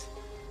correct?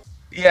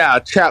 Yeah,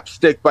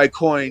 Chapstick by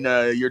Coin,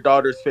 your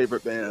daughter's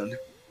favorite band.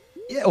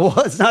 Yeah, well,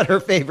 it's not her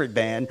favorite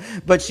band,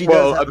 but she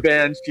does have a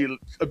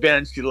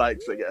band she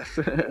likes, I guess.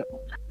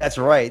 That's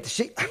right.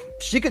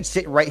 She could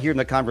sit right here in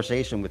the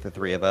conversation with the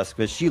three of us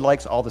because she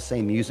likes all the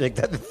same music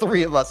that the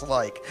three of us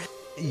like.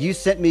 You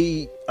sent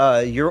me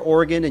your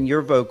organ and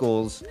your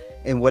vocals,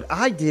 and what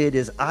I did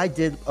is I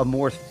did a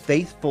more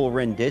faithful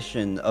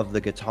rendition of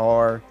the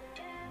guitar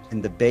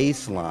and the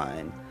bass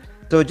line.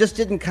 So it just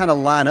didn't kind of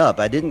line up.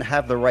 I didn't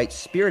have the right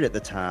spirit at the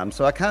time,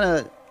 so I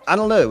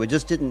don't know, it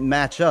just didn't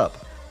match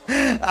up.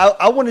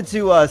 I wanted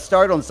to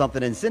start on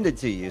something and send it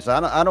to you, so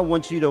I don't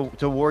want you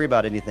to worry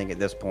about anything at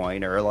this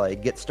point or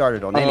like get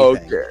started on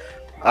anything.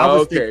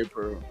 Okay,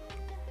 bro.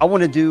 I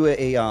want to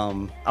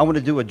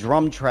do a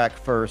drum track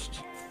first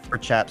for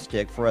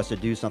Chapstick for us to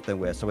do something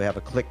with, so we have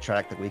a click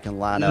track that we can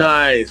line up.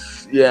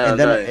 Nice, yeah. And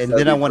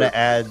then I want to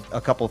add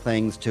a couple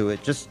things to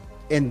it,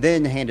 and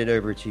then hand it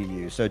over to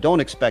you. So don't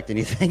expect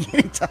anything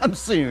anytime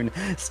soon.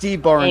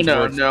 Steve Barnes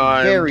works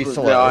very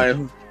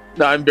slow.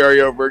 I'm very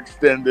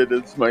overextended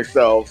as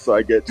myself, so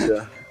I get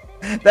you.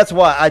 That's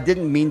why I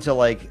didn't mean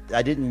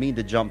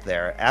to jump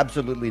there.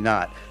 Absolutely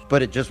not.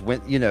 But it just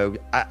went,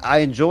 I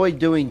enjoyed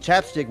doing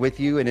Chapstick with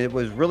you, and it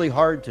was really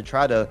hard to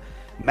try to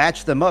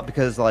match them up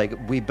because like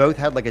we both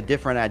had like a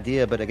different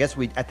idea, but I guess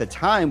at the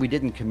time we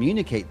didn't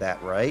communicate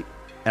that, right?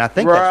 And I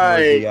think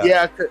right.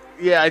 Yeah.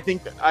 I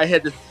think I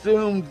had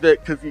assumed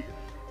that because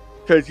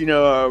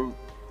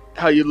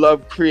how you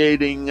love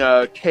creating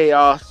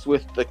chaos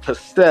with the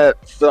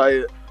cassettes.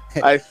 So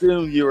I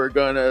assumed you were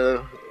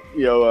gonna,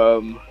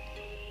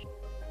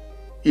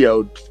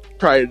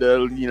 try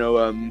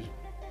to,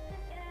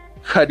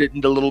 cut it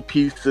into little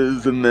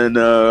pieces and then,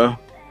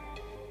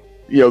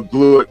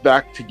 glue it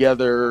back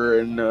together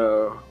in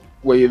a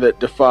way that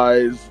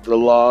defies the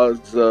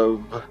laws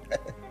of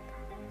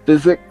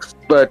physics.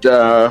 But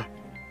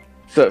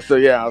So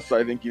yeah, so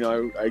I think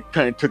I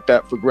kind of took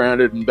that for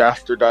granted and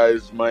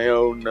bastardized my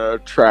own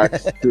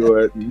tracks to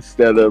it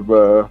instead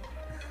of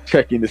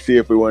checking to see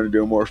if we wanted to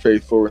do a more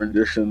faithful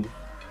rendition.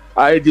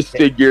 I just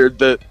figured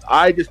the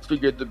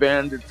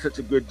band did such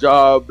a good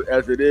job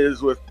as it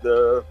is with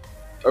the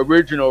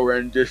original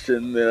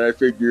rendition that I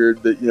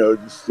figured that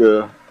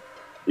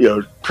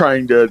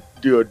trying to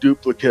do a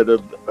duplicate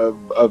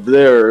of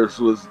theirs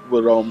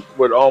would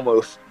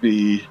almost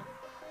be.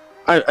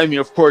 I mean,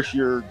 of course,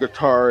 your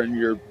guitar and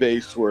your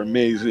bass were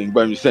amazing,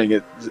 but I'm just saying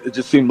it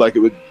just seemed like it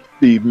would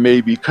be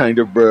maybe kind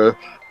of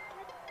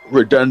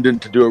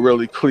redundant to do a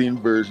really clean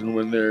version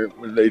when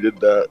they did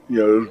that,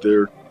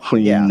 their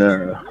clean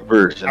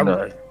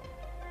version.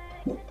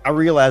 I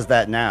realize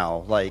that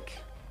now. Like,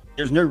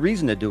 there's no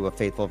reason to do a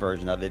faithful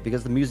version of it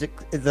because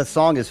the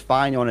song is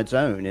fine on its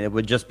own, and it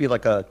would just be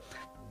like a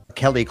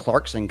Kelly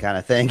Clarkson kind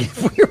of thing.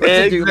 If we were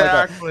to do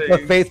like a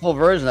faithful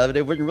version of it,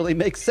 it wouldn't really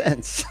make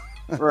sense.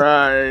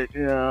 Right,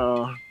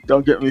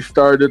 don't get me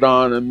started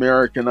on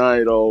American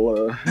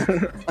Idol.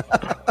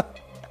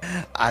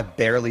 I've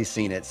barely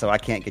seen it, so I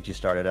can't get you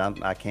started.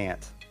 I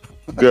can't.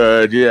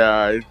 Good,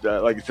 yeah.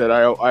 Like I said,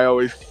 I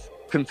always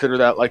consider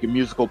that like a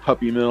musical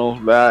puppy mill.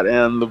 That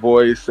and The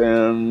Voice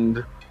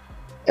and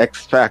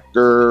X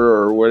Factor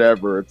or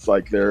whatever. It's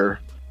like they're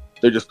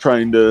just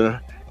trying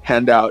to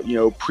hand out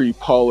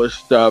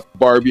pre-polished up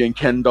Barbie and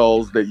Ken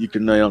dolls that you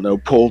can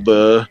pull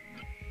the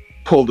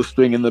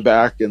string in the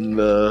back and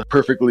the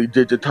perfectly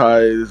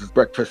digitized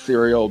breakfast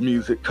cereal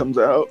music comes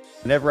out.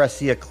 Whenever I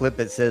see a clip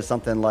that says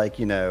something like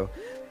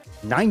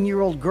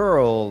 9-year-old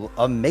girl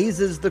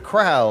amazes the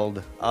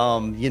crowd,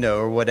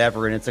 or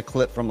whatever, and it's a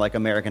clip from like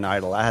American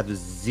Idol, I have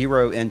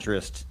zero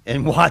interest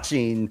in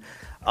watching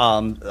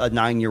a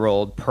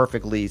 9-year-old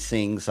perfectly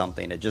sing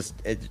something. I just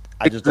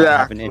don't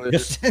have an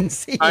interest in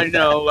seeing I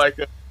know, like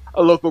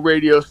a local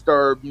radio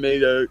star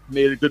made a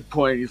good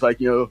point. He's like,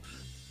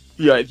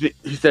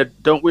 he said,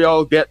 don't we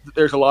all get that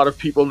there's a lot of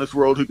people in this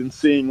world who can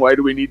sing? Why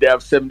do we need to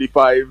have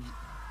 75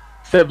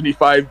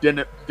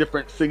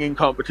 different singing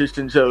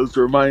competition shows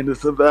to remind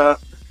us of that?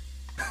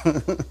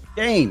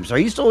 James, are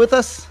you still with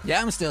us? Yeah,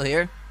 I'm still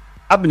here.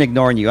 I've been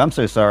ignoring you. I'm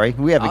so sorry.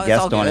 We have a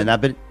guest on, and I've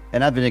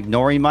been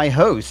ignoring my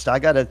host. I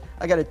gotta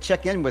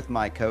check in with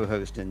my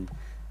co-host and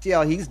see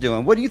how he's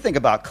doing. What do you think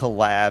about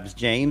collabs,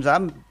 James?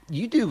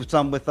 You do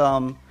some with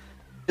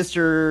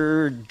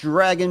Mr.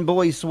 Dragon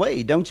Boy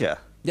Sway, don't you?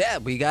 Yeah,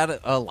 we got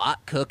a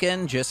lot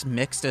cooking. Just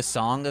mixed a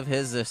song of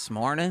his this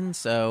morning,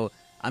 so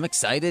I'm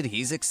excited.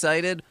 He's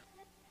excited.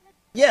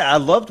 Yeah, I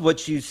loved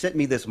what you sent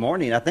me this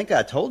morning. I think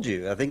I told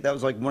you. I think that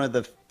was like one of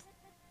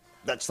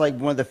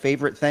the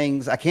favorite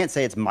things. I can't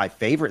say it's my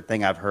favorite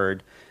thing I've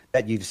heard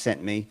that you've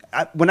sent me.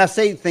 When I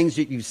say things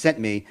that you've sent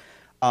me,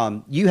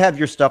 you have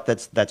your stuff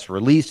that's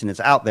released and it's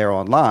out there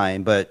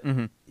online, but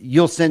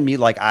you'll send me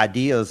like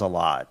ideas a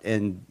lot,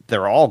 and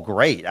they're all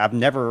great. I've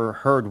never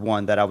heard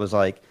one that I was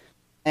like,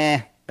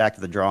 back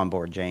to the drawing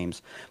board,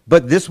 James.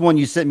 But this one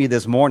you sent me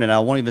this morning, I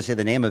won't even say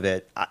the name of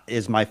it,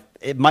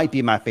 it might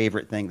be my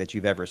favorite thing that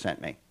you've ever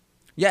sent me.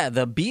 Yeah,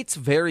 the beat's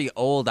very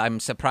old. I'm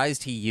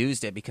surprised he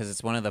used it because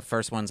it's one of the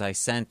first ones I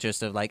sent,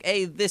 just of like,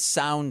 hey, this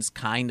sounds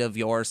kind of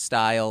your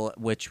style,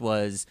 which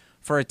was,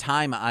 for a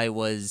time I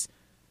was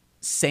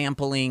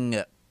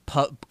sampling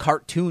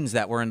cartoons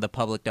that were in the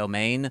public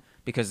domain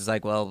because it's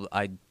like, well,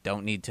 I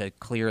don't need to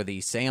clear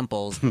these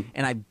samples.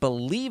 And I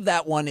believe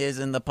that one is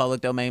in the public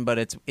domain, but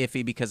it's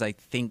iffy because I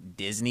think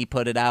Disney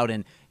put it out,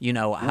 and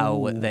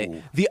how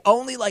the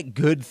only like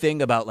good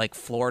thing about like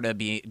Florida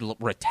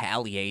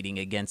retaliating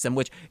against them,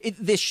 which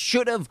this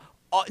should have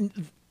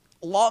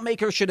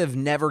lawmakers should have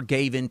never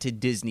gave in to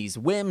Disney's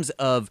whims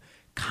of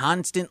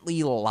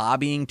constantly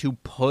lobbying to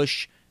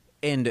push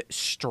and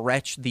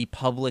stretch the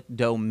public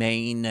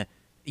domain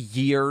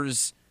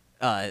years.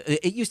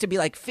 It used to be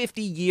like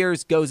 50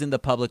 years goes in the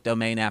public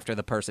domain after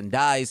the person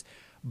dies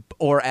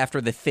or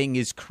after the thing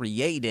is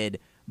created,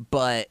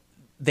 but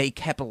they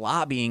kept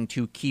lobbying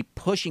to keep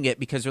pushing it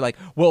because they're like,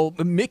 well,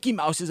 Mickey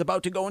Mouse is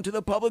about to go into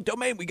the public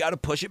domain. We got to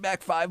push it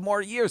back 5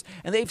 more years.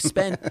 And they've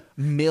spent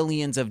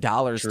millions of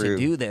dollars to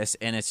do this.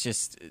 And it's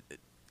just,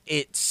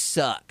 it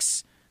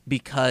sucks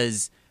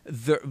because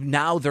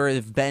now there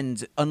have been,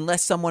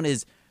 unless someone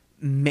is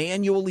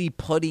manually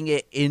putting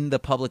it in the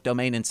public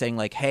domain and saying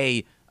like,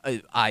 hey,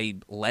 I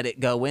let it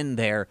go in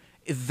there,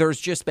 there's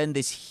just been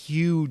this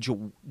huge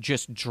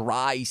just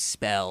dry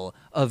spell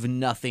of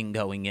nothing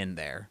going in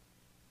there.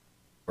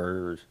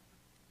 Word.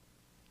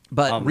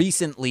 But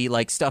recently,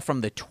 like, stuff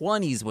from the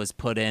 20s was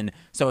put in,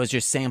 so I was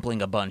just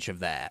sampling a bunch of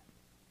that.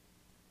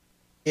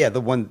 Yeah,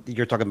 the one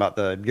you're talking about,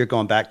 you're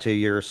going back to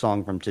your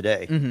song from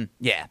today. Mm-hmm.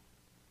 Yeah.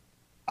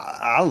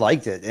 I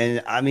liked it.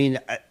 And I mean,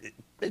 I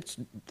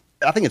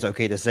think it's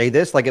okay to say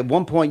this. Like, at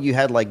one point you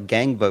had like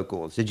gang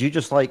vocals. Did you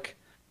just like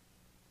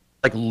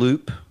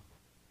loop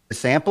the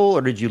sample,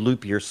 or did you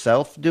loop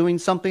yourself doing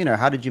something, or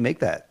how did you make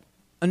that?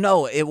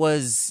 No, it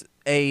was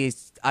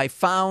I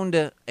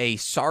found a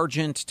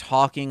sergeant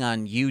talking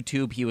on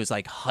YouTube. He was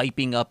like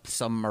hyping up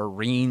some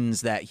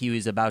Marines that he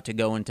was about to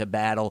go into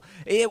battle.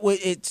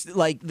 It's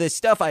like the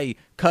stuff I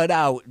cut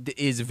out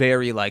is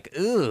very like,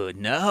 ooh,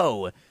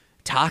 no,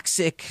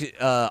 toxic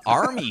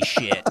army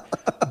shit.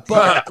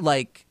 But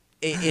like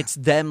it's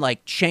them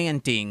like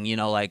chanting, you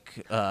know,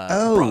 like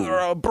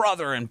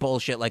brother and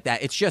bullshit like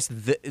that. It's just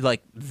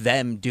like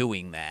them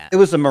doing that. It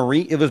was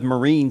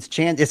Marines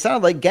chant. It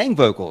sounded like gang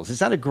vocals. It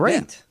sounded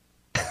great.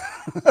 Yeah.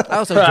 I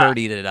also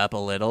dirtied it up a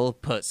little,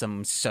 put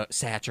some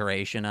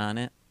saturation on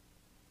it.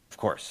 Of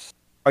course.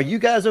 Are you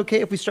guys okay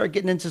if we start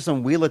getting into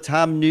some Wheel of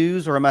Time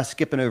news, or am I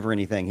skipping over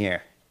anything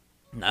here?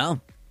 No,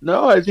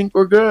 I think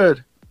we're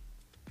good.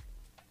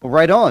 Well,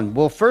 right on.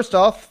 Well, first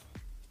off,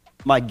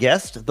 my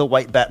guest, the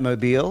White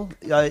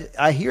Batmobile.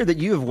 I hear that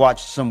you have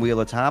watched some Wheel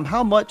of Time.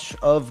 How much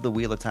of the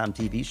Wheel of Time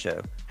TV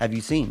show have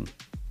you seen?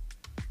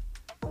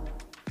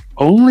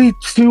 Only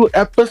 2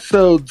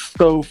 episodes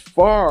so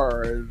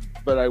far,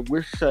 but I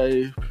wish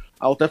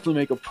I'll definitely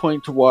make a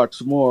point to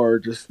watch more.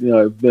 Just,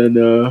 I've been,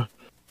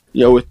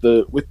 with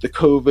the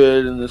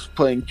COVID and just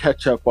playing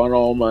catch up on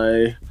all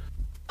my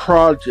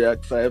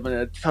projects, I haven't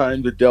had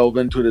time to delve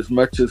into it as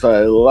much as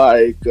I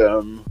like.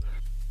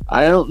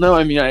 I don't know.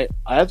 I mean, I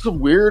have some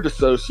weird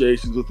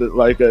associations with it.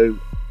 Like, it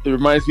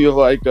reminds me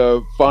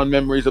of fond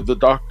memories of the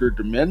Dr.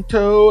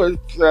 Demento.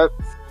 That's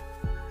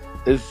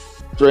as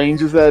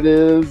strange as that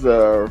is.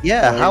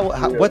 Yeah.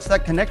 How what's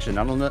that connection?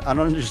 I don't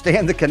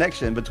understand the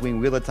connection between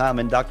Wheel of Time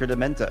and Dr.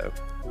 Demento.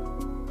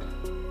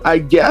 I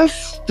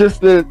guess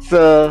just that it's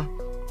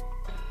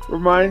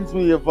reminds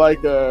me of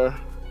like a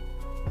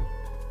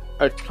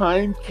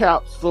time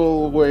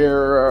capsule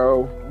where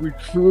we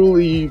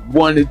truly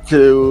wanted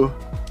to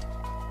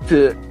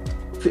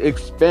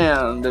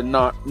expand and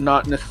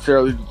not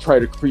necessarily to try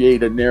to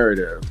create a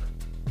narrative.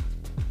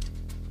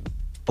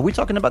 Are we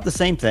talking about the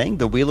same thing?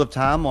 The Wheel of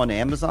Time on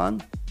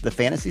Amazon, the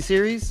fantasy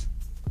series?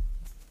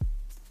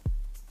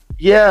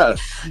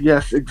 Yes,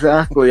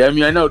 exactly. I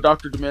mean, I know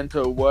Dr.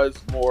 Demento was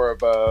more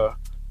of a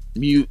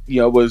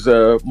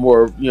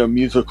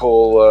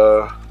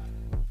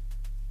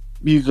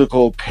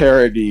musical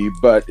parody,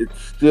 but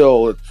it's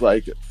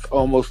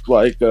almost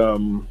like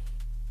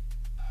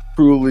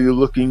truly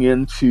looking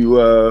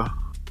into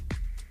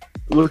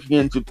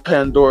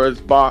Pandora's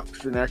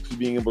box and actually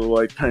being able to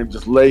like kind of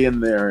just lay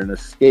in there and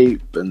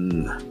escape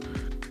and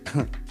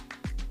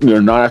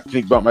not have to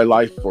think about my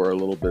life for a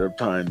little bit of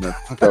time.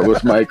 That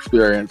was my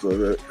experience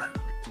with it.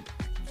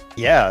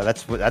 Yeah,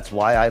 that's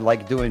why I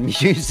like doing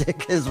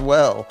music as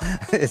well.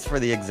 It's for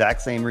the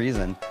exact same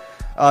reason.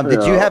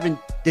 Did you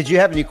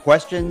have any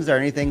questions or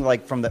anything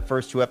like from the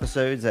first 2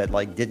 episodes that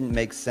like didn't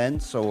make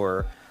sense,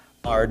 or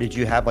did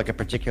you have like a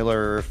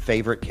particular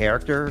favorite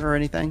character or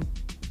anything?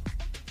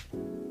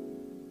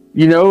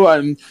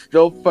 I'm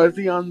still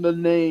fuzzy on the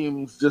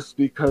names just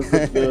because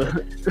of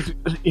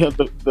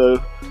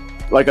the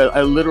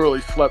I literally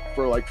slept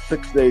for like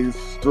 6 days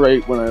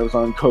straight when I was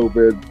on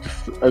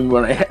COVID, and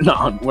when I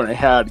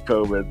had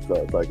COVID, so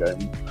it's like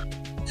I'm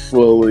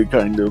slowly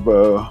kind of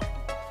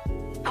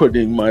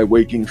putting my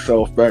waking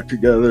self back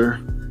together.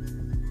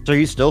 So are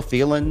you still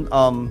feeling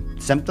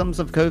symptoms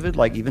of COVID,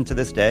 like even to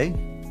this day?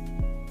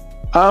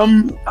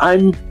 I'm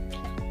fine.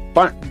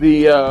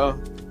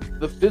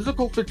 The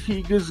physical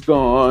fatigue is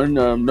gone.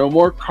 No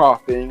more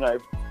coughing.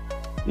 I've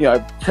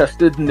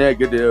tested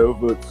negative.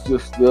 It's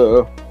just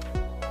I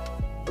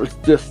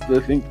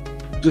think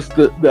just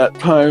that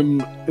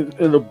time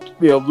in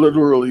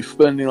literally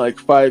spending like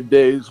 5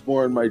 days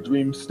more in my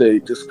dream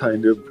state just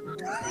kind of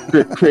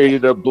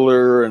created a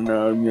blur, and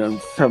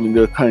just having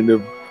to kind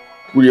of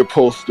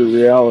reupholster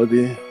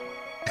reality.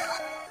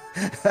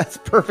 That's a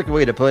perfect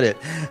way to put it.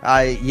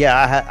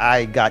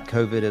 I got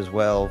COVID as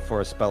well for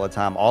a spell of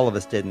time. All of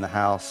us did in the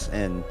house,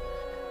 and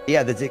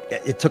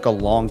it took a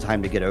long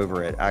time to get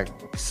over it.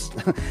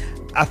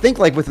 I think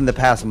like within the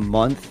past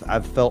month,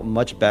 I've felt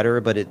much better,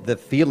 but the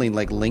feeling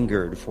like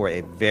lingered for a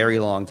very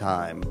long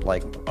time,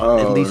 like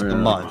at least a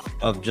month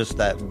of just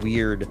that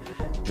weird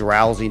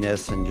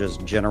drowsiness and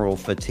just general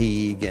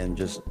fatigue and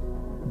just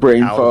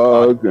brain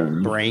fog.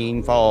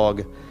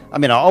 I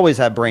mean, I always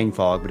have brain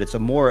fog, but it's a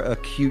more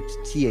acute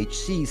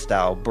THC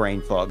style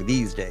brain fog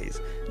these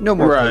days. No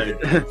more COVID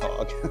brain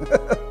fog.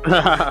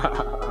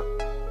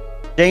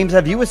 James,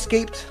 have you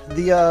escaped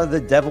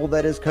the devil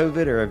that is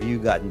COVID, or have you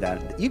gotten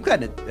down? You've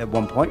gotten it at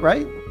one point,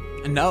 right?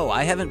 No,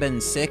 I haven't been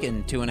sick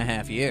in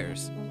 2.5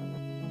 years.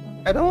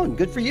 Right on,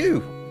 good for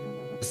you.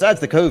 Besides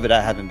the COVID,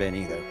 I haven't been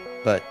either,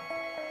 but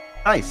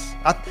nice.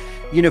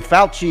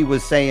 Fauci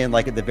was saying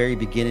like at the very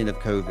beginning of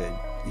COVID,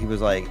 he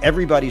was like,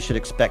 everybody should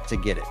expect to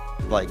get it,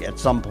 like at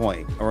some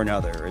point or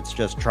another. It's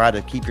just try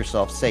to keep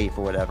yourself safe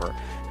or whatever.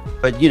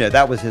 But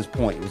that was his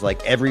point. It was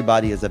like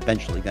everybody is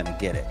eventually going to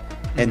get it.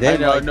 And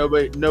then I know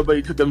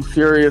nobody took him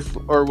serious,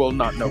 or well,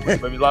 not nobody.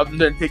 I mean, a lot of them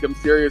didn't take him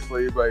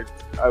seriously, but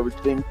I would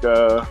think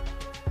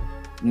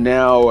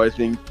now, I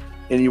think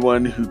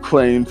anyone who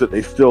claims that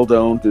they still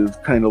don't is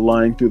kind of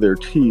lying through their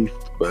teeth.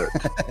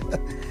 But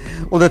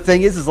Well, the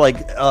thing is like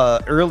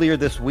earlier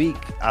this week,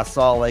 I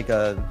saw like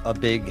a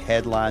big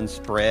headline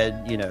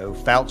spread,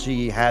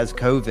 Fauci has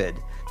COVID.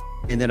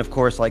 And then, of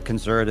course, like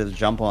conservatives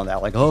jump on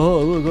that, like, oh,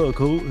 look,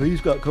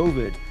 he's got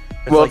COVID.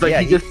 It's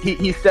like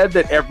he said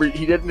that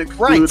he didn't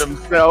exclude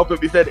himself.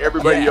 If he said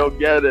everybody will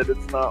get it,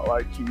 it's not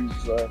like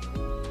he's.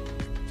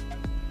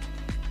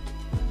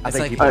 I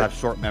think people have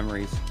short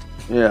memories.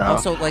 Yeah.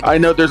 Also, like, I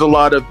know there's a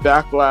lot of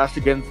backlash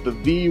against the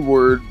V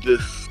word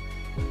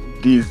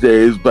these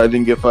days, but I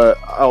think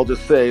I'll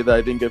just say that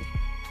I think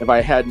if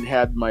I hadn't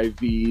had my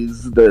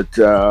V's,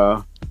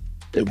 that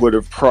it would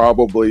have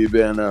probably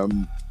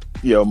been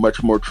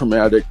much more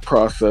traumatic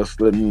process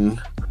than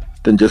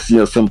just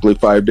simply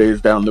 5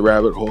 days down the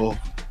rabbit hole.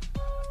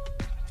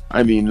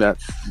 I mean,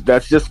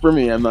 that's just for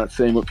me. I'm not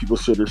saying what people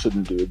should or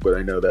shouldn't do, but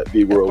I know that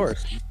V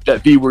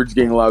word's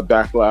getting a lot of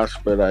backlash,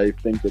 but I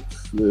think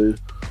it's the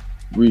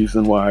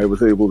reason why I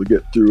was able to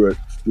get through it,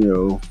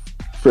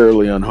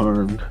 fairly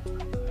unharmed.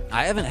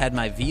 I haven't had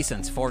my V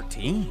since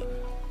 14.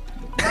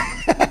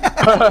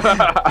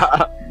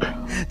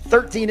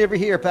 13 every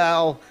here,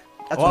 pal.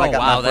 That's when I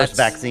got my first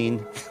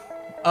vaccine.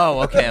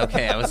 Oh, okay.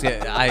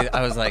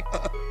 I was like,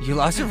 you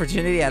lost your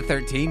virginity at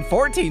 13?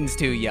 14's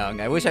too young.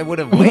 I wish I would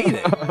have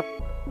waited.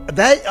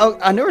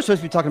 I know we're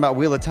supposed to be talking about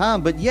Wheel of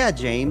Time, but yeah,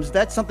 James,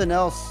 that's something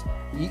else.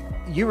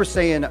 You were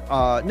saying,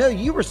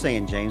 you were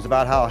saying, James,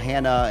 about how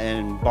Hannah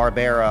and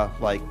Barbara,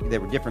 like, they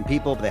were different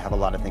people, but they have a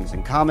lot of things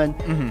in common.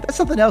 Mm-hmm. That's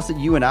something else that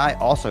you and I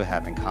also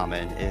have in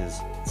common. Is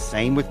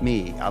same with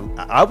me.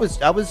 I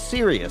was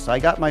serious. I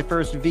got my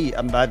first V.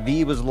 My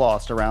V was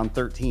lost around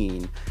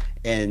 13,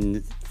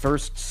 and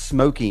first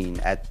smoking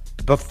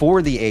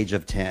before the age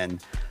of 10.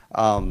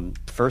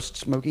 First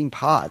smoking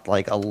pot,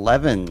 like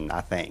 11,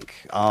 I think.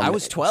 I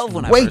was 12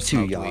 when I way first too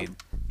smoked young. weed.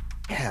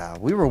 Yeah,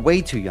 we were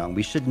way too young.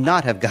 We should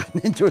not have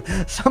gotten into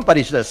it.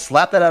 Somebody should have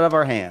slapped that out of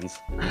our hands.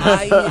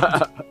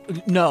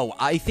 No,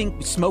 I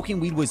think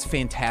smoking weed was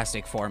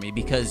fantastic for me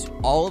because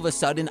all of a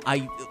sudden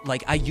I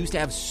used to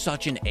have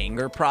such an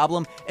anger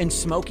problem, and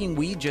smoking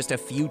weed just a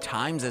few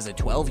times as a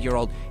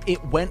 12-year-old,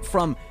 it went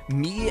from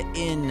me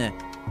in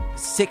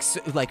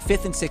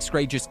fifth and sixth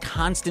grade just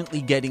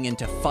constantly getting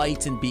into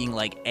fights and being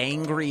like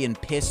angry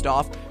and pissed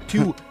off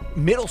to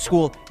middle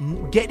school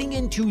getting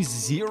into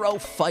zero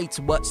fights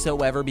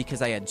whatsoever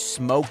because I had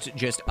smoked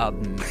just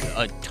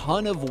a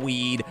ton of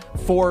weed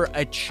for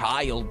a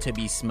child to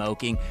be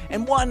smoking,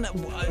 and one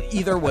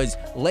either was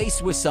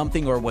laced with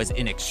something or was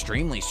an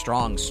extremely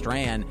strong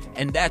strand,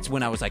 and that's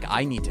when I was like,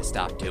 I need to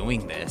stop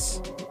doing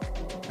this.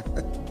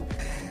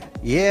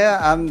 Yeah,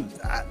 I'm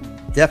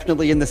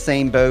definitely in the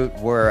same boat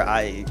where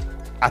I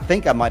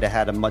think I might have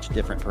had a much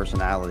different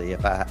personality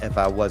if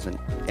I wasn't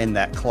in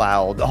that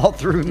cloud all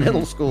through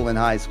middle school and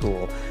high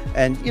school.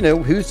 And,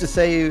 who's to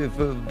say if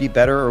it would be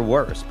better or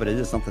worse, but it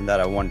is something that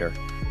I wonder.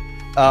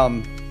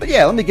 But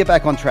yeah, let me get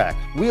back on track.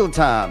 Wheel of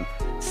Time.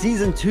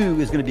 Season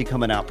 2 is going to be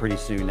coming out pretty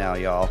soon now,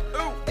 y'all.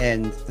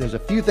 And there's a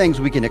few things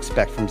we can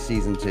expect from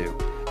Season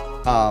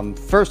 2.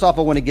 First off,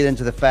 I want to get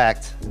into the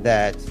fact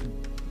that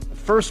the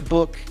first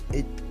book,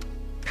 it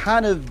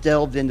kind of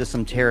delved into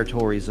some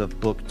territories of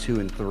book 2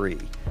 and 3.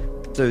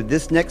 So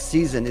this next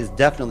season is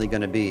definitely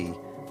going to be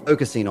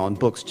focusing on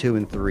books 2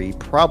 and 3,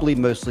 probably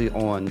mostly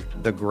on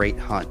the Great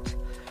Hunt.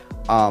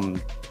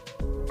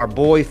 Our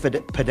boy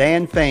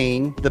Padan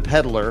Fane, the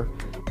peddler,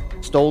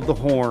 stole the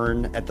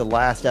horn at the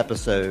last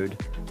episode.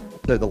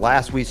 So the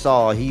last we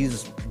saw,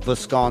 he's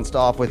ensconced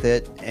off with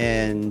it.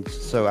 And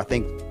so I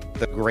think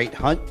the Great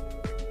Hunt,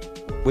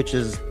 which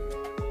is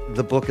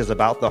the book is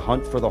about the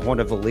hunt for the Horn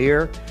of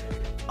Valere.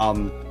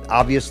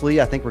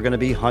 Obviously, I think we're going to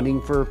be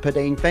hunting for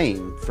Padan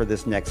Fane for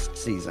this next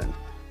season.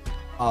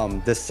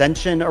 The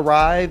Ascension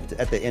arrived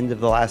at the end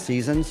of the last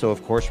season, so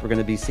of course we're going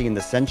to be seeing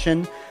the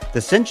Ascension. The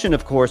Ascension,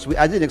 of course,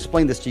 I didn't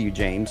explain this to you,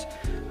 James,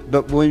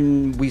 but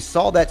when we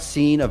saw that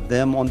scene of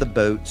them on the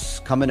boats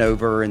coming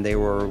over and they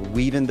were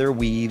weaving their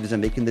weaves and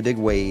making the big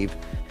wave,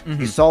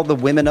 you saw the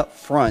women up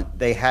front.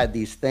 They had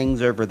these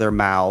things over their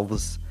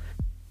mouths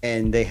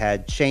and they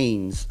had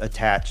chains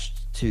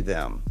attached to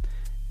them.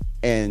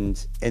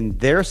 And in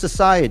their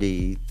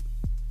society,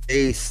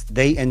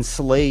 they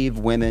enslave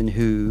women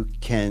who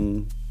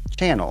can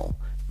channel.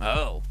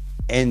 Oh.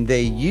 And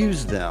they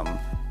use them.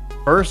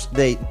 First,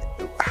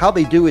 how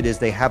they do it is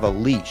they have a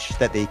leash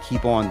that they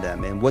keep on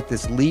them. And what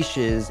this leash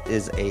is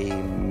a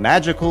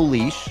magical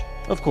leash,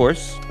 of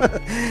course.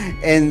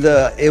 And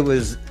it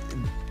was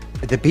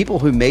the people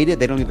who made it,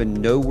 they don't even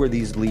know where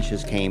these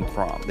leashes came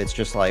from. It's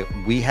just like,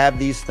 we have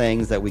these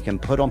things that we can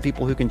put on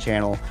people who can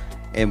channel.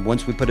 And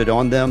once we put it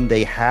on them,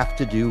 they have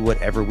to do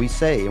whatever we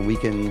say, and we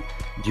can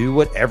do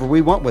whatever we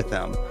want with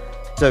them.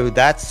 So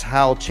that's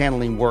how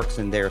channeling works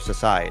in their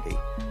society.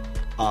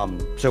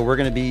 So we're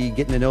going to be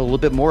getting to know a little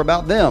bit more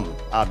about them,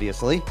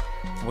 obviously.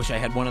 I wish I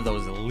had one of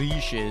those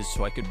leashes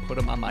so I could put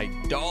them on my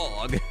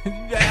dog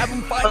and have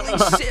him finally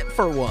sit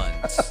for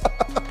once.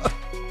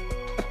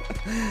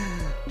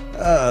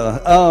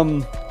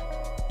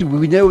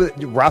 We know that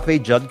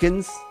Rafe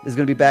Judkins is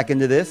going to be back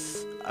into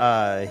this.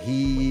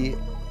 He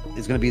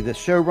is going to be the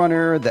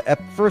showrunner. The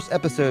first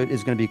episode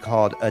is going to be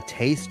called A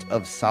Taste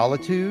of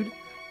Solitude.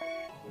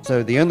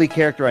 So the only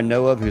character I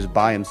know of who's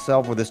by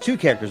himself, well, there's two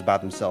characters by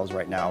themselves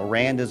right now.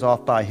 Rand is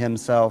off by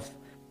himself,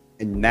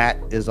 and Matt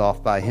is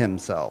off by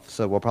himself.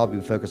 So we'll probably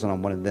be focusing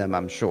on one of them,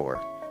 I'm sure.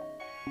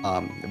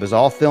 It was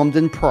all filmed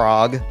in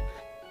Prague.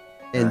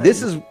 And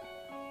this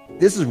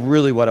is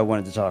really what I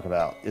wanted to talk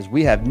about, is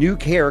we have new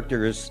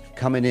characters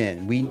coming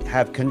in. We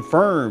have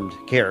confirmed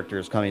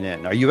characters coming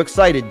in. Are you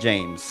excited,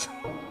 James?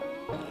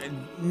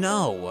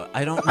 No,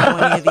 I don't know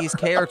any of these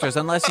characters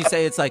unless you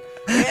say it's like,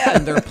 yeah,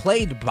 and they're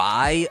played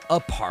by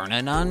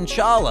Aparna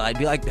Nanchala. I'd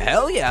be like,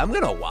 hell yeah, I'm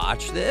gonna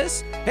watch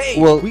this.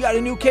 Hey, we got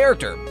a new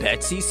character,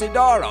 Betsy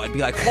Sidaro. I'd be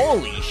like,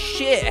 holy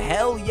shit,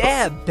 hell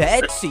yeah,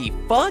 Betsy,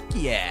 fuck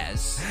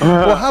yes.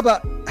 Well,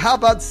 how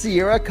about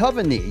Sierra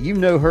Coveney? You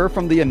know her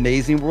from The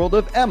Amazing World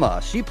of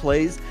Emma. She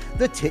plays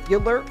the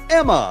titular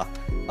Emma.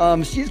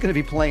 She's going to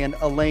be playing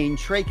Elaine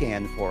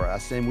Trakan for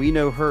us, and we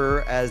know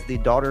her as the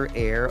daughter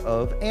heir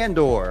of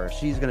Andor.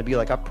 She's going to be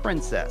like a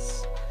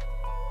princess.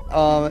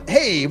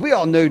 Hey, we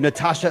all know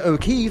Natasha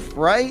O'Keefe,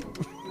 right?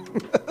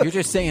 You're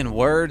just saying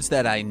words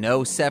that I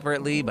know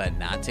separately, but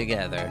not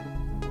together.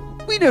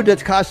 We know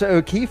Natasha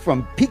O'Keefe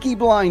from Peaky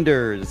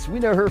Blinders. We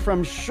know her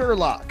from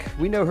Sherlock.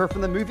 We know her from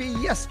the movie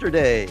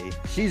Yesterday.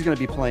 She's going to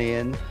be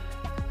playing...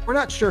 We're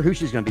not sure who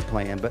she's going to be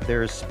playing, but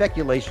there's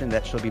speculation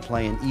that she'll be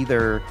playing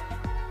either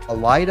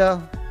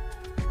Elida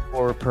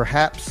or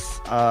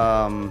perhaps...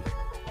 well,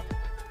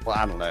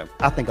 I don't know.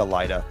 I think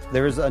Elida.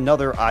 There's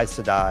another Aes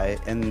Sedai,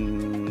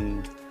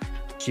 and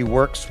she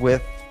works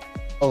with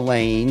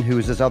Elaine,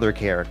 who's this other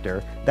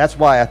character. That's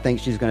why I think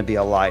she's going to be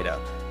Elida,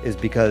 is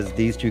because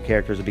these two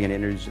characters are being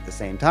introduced at the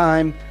same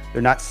time.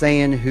 They're not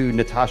saying who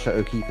Natasha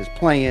O'Keefe is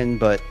playing,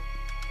 but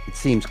it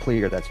seems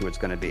clear that's who it's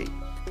going to be.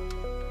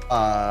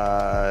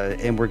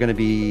 And we're going to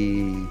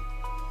be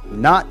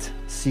not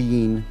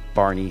seeing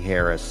Barney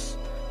Harris.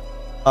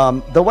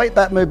 The White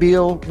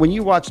Batmobile, when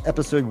you watched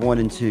episode 1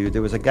 and 2,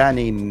 there was a guy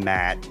named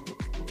Matt.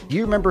 Do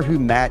you remember who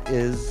Matt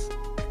is?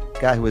 The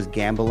guy who was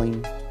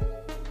gambling?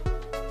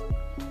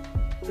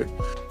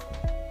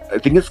 I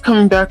think it's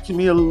coming back to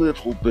me a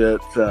little bit.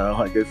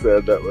 Like I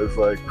said, that was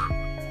like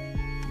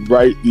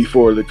right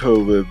before the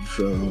COVID,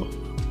 so...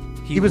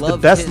 He was the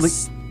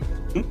best...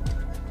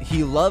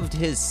 He loved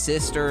his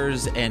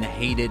sisters and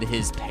hated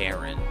his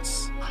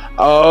parents.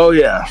 Oh,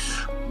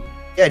 yes.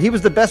 Yeah, he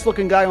was the best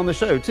looking guy on the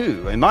show,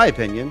 too, in my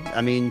opinion.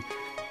 I mean...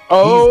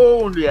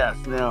 Oh, yes.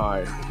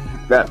 Now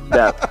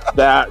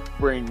that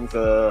brings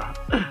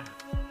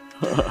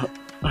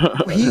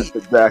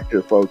back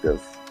to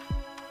focus.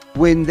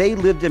 When they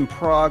lived in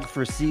Prague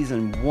for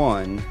season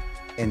 1,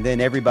 and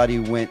then everybody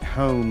went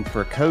home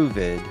for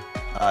COVID,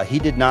 he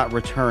did not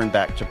return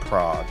back to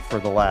Prague for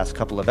the last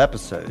couple of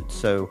episodes.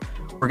 So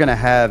we're going to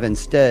have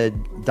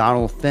instead,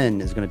 Donald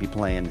Finn is going to be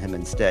playing him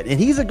instead. And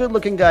he's a good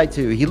looking guy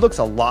too. He looks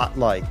a lot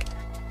like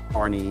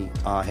Barney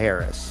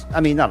Harris.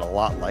 I mean, not a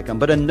lot like him,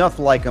 but enough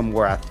like him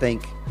where I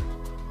think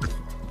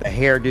the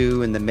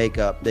hairdo and the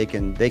makeup, they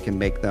can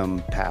make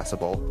them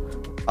passable.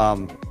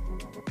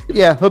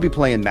 Yeah, he'll be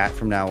playing Matt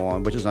from now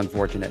on, which is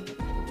unfortunate.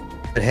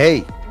 But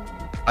hey,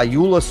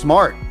 Ayula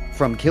Smart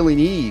from Killing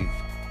Eve,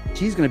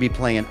 she's going to be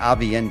playing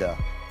Avienda.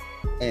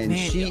 And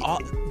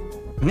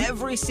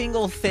every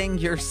single thing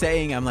you're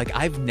saying, I'm like,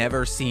 I've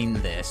never seen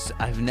this.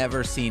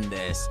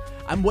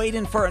 I'm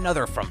waiting for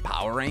another from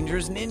Power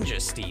Rangers Ninja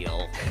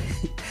Steel.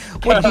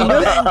 Well, you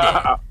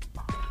know,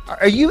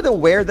 are you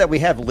aware that we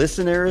have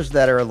listeners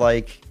that are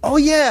like, oh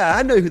yeah,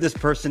 I know who this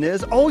person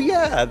is. Oh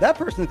yeah, that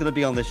person's going to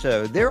be on the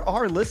show. There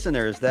are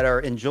listeners that are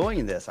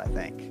enjoying this, I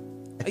think.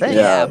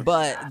 Yeah,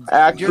 but...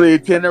 Actually,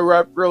 to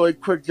interrupt really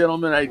quick,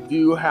 gentlemen, I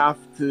do have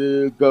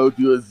to go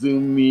do a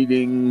Zoom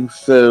meeting,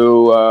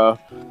 so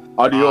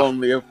audio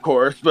only, of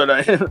course, but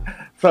I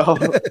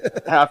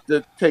have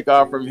to take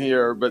off from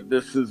here, but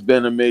this has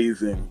been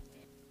amazing.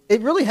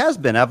 It really has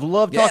been. I've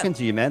loved talking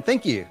to you, man.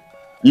 Thank you.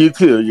 You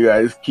too. You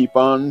guys keep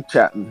on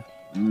chatting.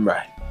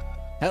 Bye.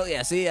 Hell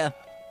yeah, see ya.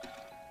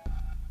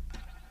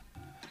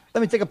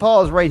 Let me take a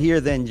pause right here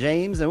then,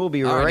 James, and we'll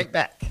be right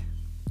back.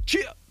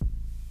 Cheer.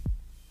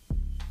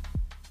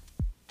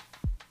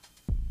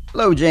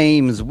 Hello,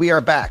 James. We are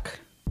back.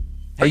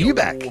 Are you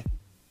back?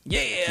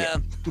 Yeah.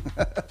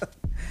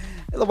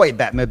 The White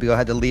Batmobile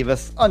had to leave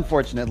us,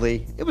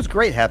 unfortunately. It was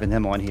great having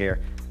him on here.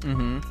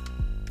 Mm-hmm.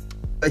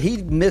 But he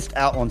missed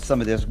out on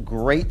some of this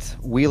great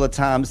Wheel of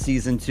Time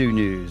Season 2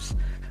 news.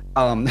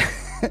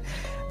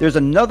 There's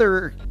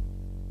another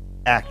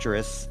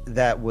actress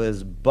that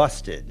was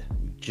busted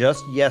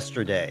just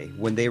yesterday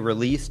when they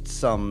released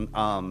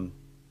some...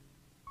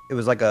 it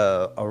was like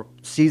a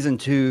Season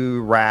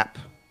 2 wrap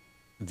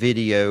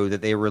video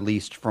that they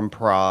released from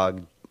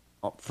Prague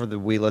for the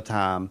Wheel of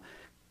Time.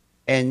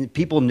 And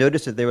people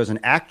noticed that there was an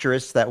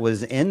actress that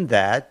was in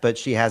that, but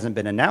she hasn't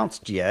been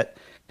announced yet.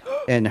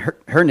 And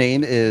her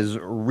name is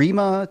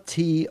Rima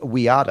T.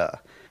 Wiata.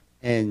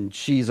 And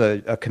she's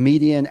a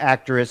comedian,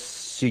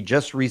 actress. She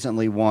just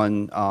recently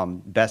won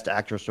Best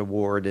Actress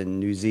Award in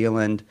New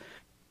Zealand,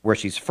 where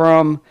she's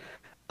from.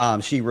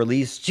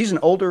 She's an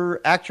older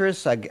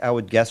actress. I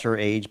would guess her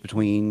age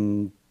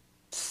between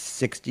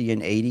 60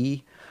 and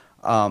 80.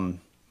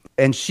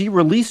 And she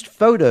released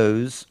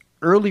photos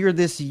earlier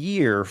this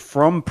year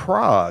from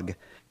Prague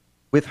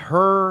with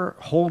her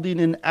holding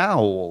an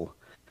owl.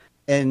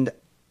 And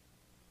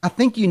I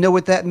think you know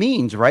what that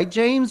means, right,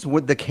 James?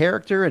 With the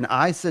character in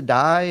Aes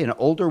Sedai, an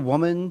older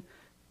woman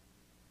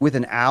with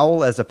an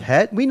owl as a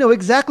pet. We know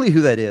exactly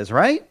who that is,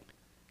 right?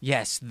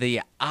 Yes,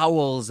 the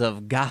Owls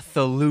of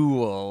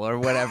Gathalul, or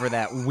whatever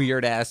that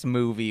weird-ass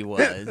movie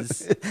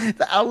was.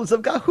 The Owls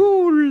of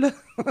Gahul.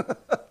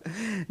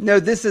 No,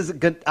 this is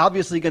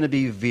obviously going to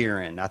be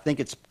Viren. I think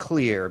it's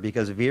clear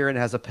because Viren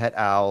has a pet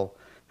owl.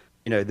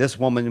 You know, this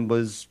woman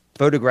was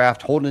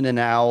photographed holding an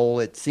owl.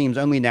 It seems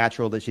only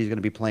natural that she's going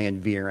to be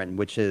playing Viren,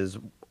 which is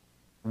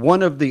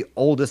one of the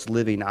oldest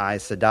living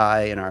Aes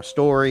Sedai in our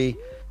story.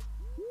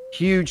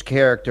 Huge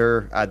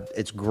character.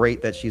 It's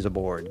great that she's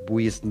aboard.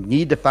 We just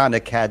need to find a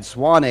Cad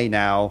Swane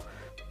now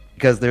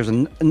because there's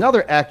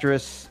another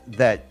actress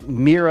that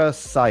Mira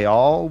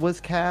Sayal was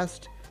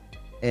cast,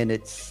 and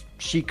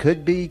she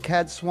could be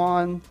Cad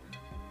Swan.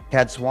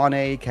 Cad Swan.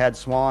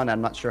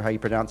 I'm not sure how you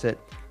pronounce it.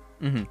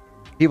 Mm-hmm.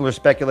 People are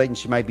speculating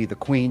she might be the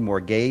Queen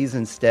Morghese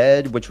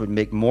instead, which would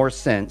make more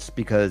sense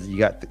because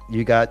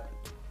you got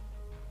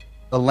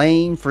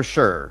Elaine for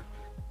sure.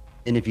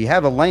 And if you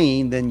have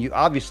Elaine, then you're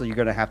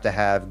going to have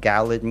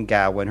Galad and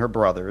Gawain, her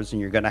brothers, and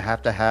you're going to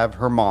have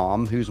her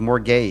mom, who's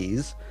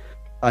Morghese,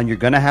 and you're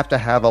going to have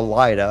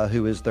Elida,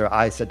 who is their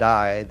Aes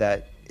Sedai,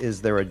 that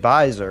is their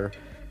advisor.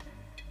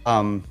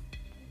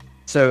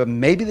 So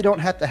maybe they don't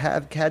have to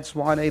have Cad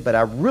Swane, but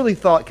I really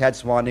thought Cad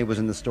Swane was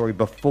in the story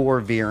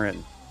before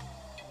Viren.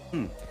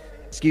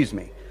 Excuse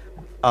me.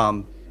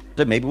 So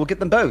maybe we'll get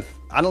them both.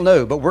 I don't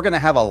know, but we're going to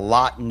have a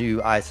lot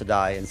new Aes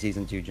Sedai in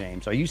season 2,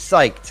 James. Are you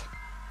psyched?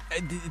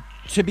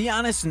 To be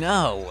honest,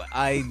 no.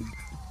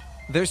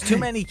 There's too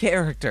many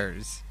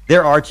characters.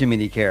 There are too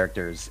many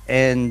characters,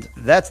 and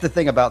that's the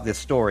thing about this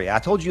story. I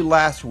told you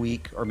last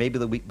week, or maybe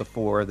the week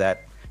before,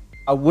 that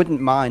I wouldn't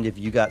mind if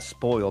you got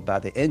spoiled by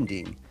the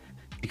ending,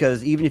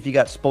 because even if you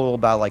got spoiled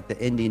by like the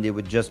ending, it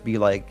would just be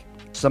like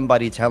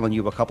somebody telling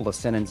you a couple of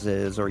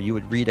sentences, or you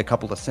would read a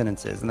couple of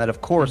sentences, and that, of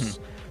course,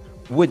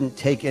 wouldn't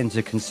take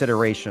into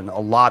consideration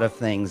a lot of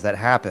things that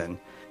happen.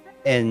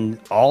 And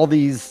all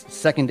these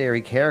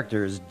secondary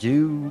characters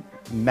do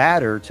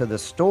matter to the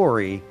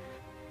story,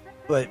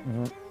 but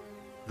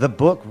the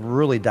book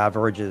really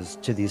diverges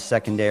to these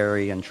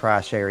secondary and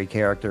tertiary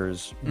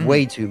characters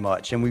way too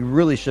much, and we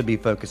really should be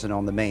focusing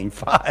on the main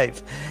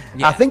 5.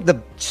 Yeah. I think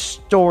the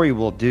story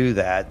will do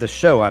that, the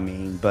show, I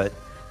mean, but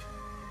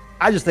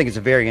I just think it's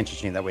very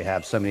interesting that we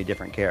have so many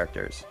different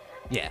characters.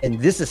 Yeah. And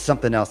this is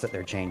something else that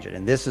they're changing.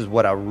 And this is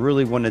what I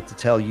really wanted to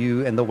tell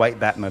you and the White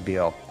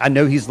Batmobile. I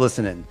know he's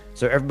listening,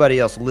 so everybody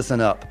else listen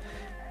up.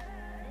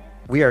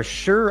 We are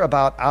sure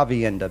about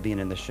Aviendha being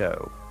in the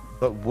show,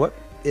 but what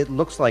it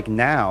looks like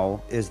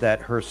now is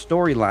that her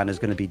storyline is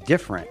going to be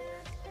different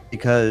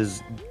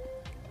because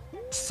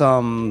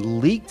some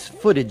leaked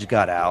footage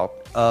got out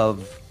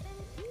of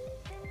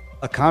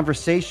a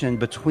conversation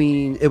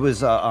between, it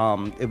was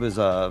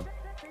a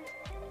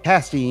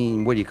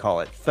casting, what do you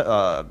call it?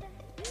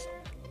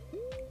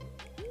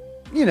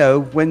 You know,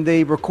 when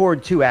they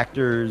record two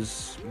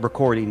actors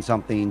recording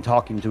something,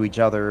 talking to each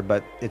other,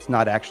 but it's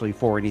not actually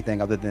for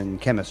anything other than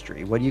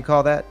chemistry. What do you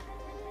call that?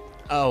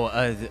 Oh,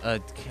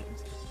 I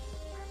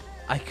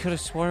could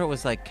have swore it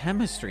was like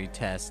chemistry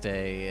test.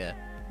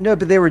 No,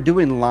 but they were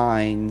doing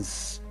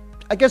lines,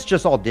 I guess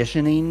just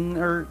auditioning,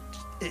 or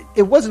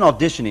it wasn't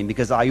auditioning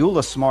because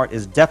Ayula Smart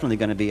is definitely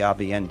going to be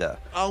Aviendha.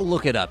 I'll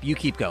look it up. You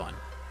keep going.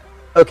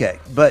 Okay,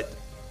 but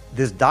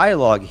this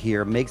dialogue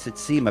here makes it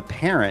seem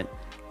apparent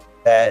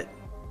that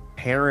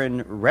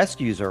Perrin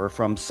rescues her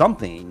from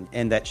something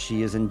and that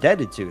she is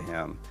indebted to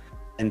him.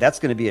 And that's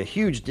going to be a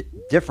huge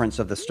difference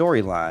of the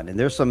storyline. And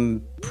there's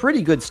some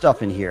pretty good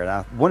stuff in here. And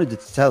I wanted to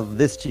tell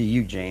this to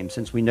you, James,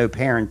 since we know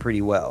Perrin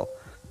pretty well.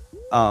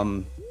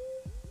 You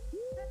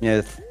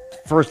know,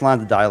 first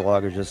lines of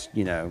dialogue are just,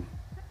 you know,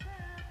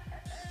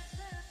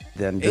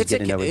 them just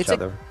getting to know each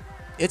other.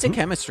 It's a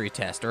chemistry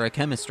test or a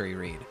chemistry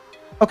read.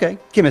 Okay,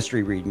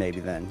 chemistry read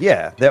maybe then.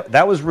 Yeah,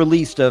 that was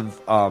released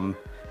of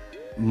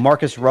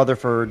Marcus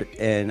Rutherford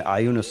and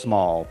Iuna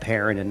Small,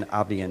 Perrin and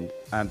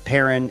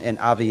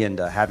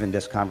Aviendha having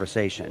this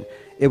conversation.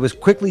 It was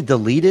quickly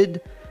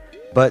deleted,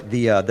 but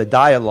the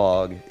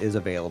dialogue is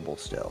available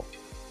still.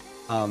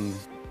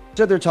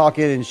 So they're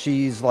talking, and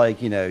she's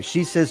like, you know,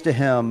 she says to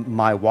him,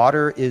 "My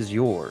water is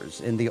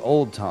yours," in the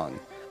old tongue,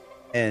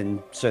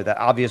 and so that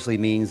obviously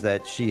means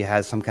that she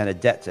has some kind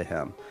of debt to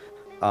him.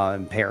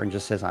 Perrin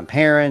just says, "I'm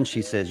Perrin."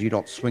 She says, "You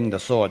don't swing the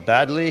sword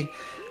badly."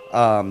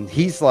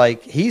 He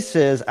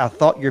says, "I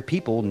thought your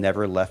people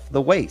never left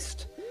the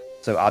waste."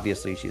 So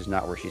obviously she's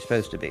not where she's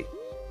supposed to be.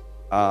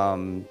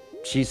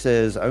 She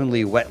says,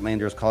 "Only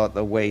wetlanders call it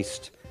the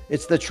waste.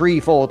 It's the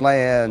treefold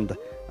land."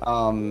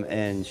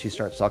 And she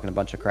starts talking a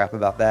bunch of crap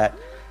about that.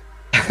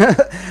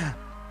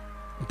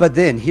 But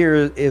then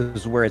here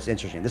is where it's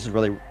interesting. This is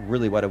really,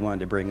 really what I wanted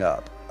to bring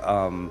up.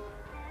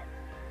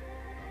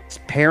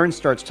 Perrin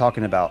starts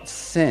talking about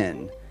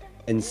sin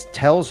and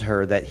tells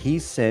her that he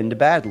sinned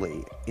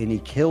badly and he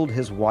killed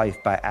his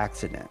wife by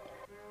accident.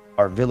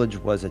 Our village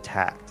was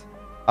attacked.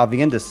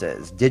 Avienda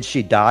says, did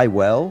she die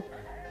well?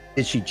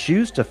 Did she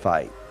choose to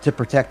fight to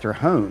protect her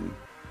home?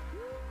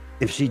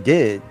 If she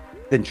did,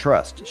 then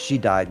trust, she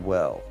died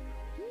well.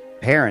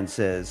 Perrin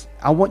says,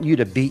 I want you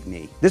to beat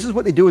me. This is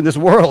what they do in this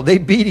world. They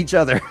beat each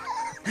other.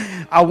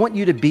 I want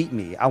you to beat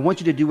me. I want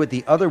you to do what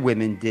the other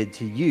women did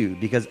to you.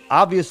 Because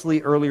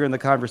obviously earlier in the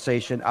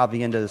conversation,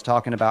 Avienda is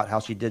talking about how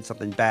she did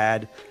something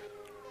bad.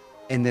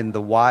 And then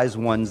the wise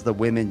ones, the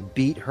women,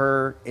 beat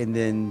her. And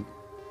then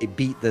it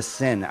beat the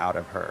sin out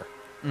of her.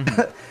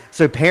 Mm-hmm.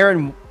 So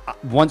Perrin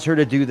wants her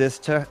to do this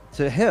to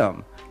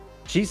him.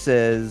 She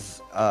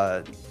says,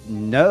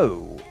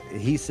 no.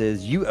 He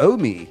says, you owe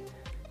me.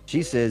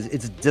 She says,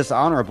 it's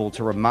dishonorable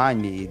to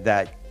remind me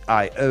that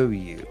I owe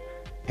you.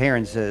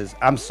 Perrin says,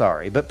 I'm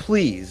sorry, but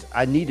please,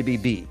 I need to be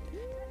beat.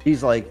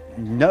 He's like,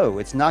 no,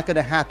 it's not going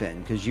to happen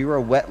because you're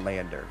a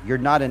wetlander. You're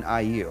not an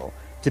Aiel.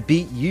 To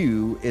beat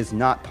you is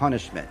not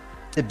punishment.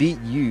 To beat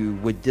you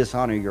would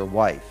dishonor your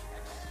wife.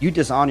 You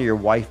dishonor your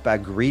wife by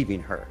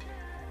grieving her.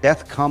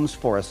 Death comes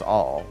for us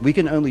all. We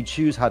can only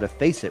choose how to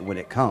face it when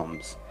it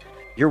comes.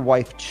 Your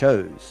wife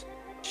chose.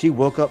 She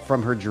woke up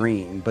from her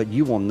dream, but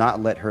you will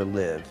not let her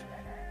live.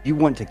 You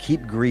want to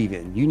keep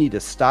grieving. You need to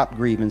stop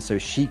grieving so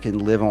she can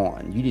live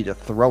on. You need to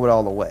throw it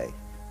all away.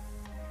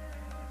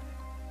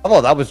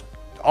 Oh, that was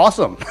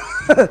awesome.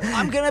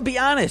 I'm going to be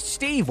honest.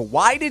 Steve,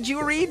 why did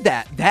you read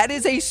that? That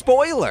is a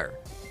spoiler.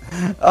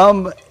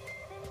 Not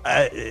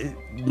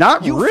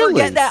you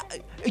really.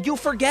 You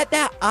forget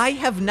that I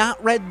have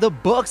not read the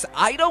books.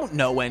 I don't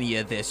know any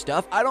of this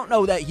stuff. I don't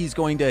know that he's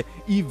going to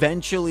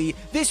eventually...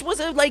 This was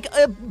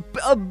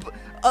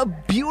a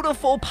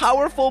beautiful,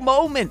 powerful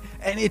moment,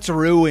 and it's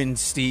ruined,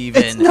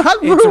 Steven. It's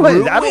not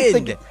ruined.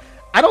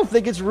 I don't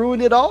think it's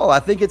ruined at all.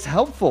 I think it's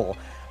helpful.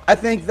 I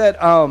think that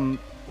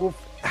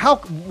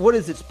what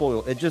does it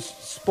spoil? It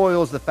just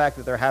spoils the fact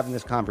that they're having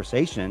this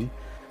conversation.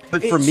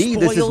 But for me,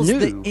 this is new.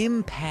 The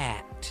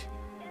impact.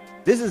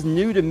 This is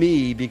new to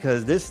me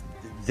because this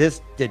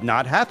did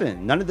not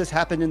happen. None of this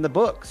happened in the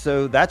book.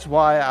 So that's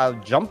why I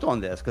jumped on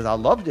this, because I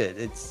loved it.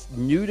 It's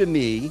new to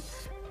me.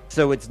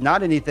 So it's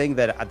not anything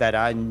that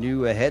I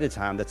knew ahead of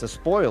time that's a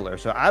spoiler.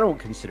 So I don't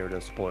consider it a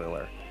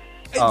spoiler.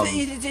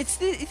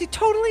 It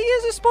totally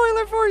is a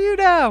spoiler for you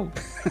now.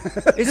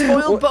 It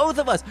spoiled both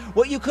of us.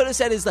 What you could have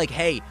said is like,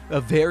 hey, a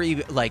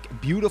very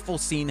beautiful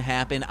scene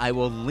happened. I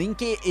will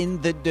link it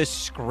in the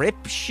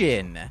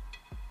description.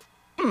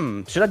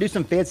 Should I do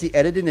some fancy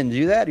editing and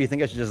do that? Or do you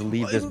think I should just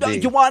leave this be?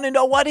 You want to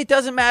know what? It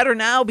doesn't matter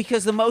now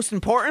because the most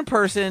important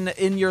person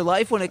in your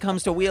life when it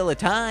comes to Wheel of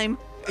Time,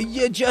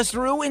 you just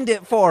ruined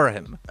it for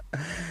him.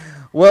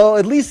 Well,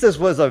 at least this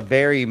was a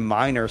very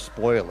minor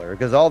spoiler,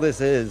 because all this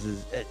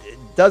is it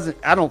doesn't.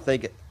 I don't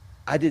think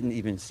I didn't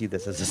even see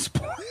this as a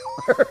spoiler.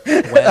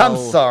 Well, I'm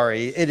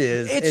sorry, it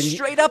is. It's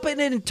straight up an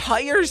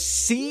entire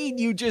scene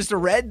you just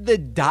read the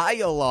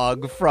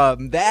dialogue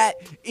from. That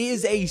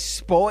is a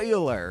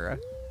spoiler.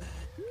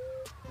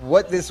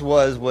 What this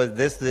was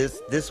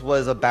this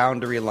was a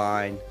boundary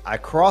line. I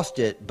crossed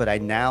it, but I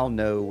now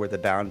know where the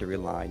boundary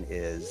line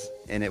is,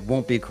 and it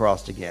won't be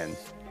crossed again.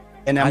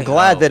 And I'm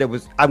glad it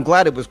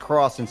was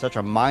crossed in such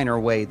a minor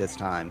way this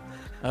time.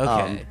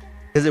 Okay.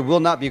 Because it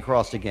will not be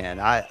crossed again.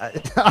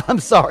 I'm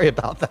sorry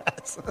about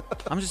that.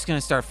 I'm just going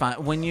to start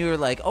when you're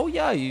like, oh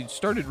yeah, you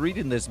started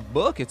reading this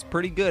book, it's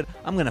pretty good.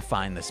 I'm going to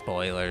find the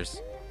spoilers.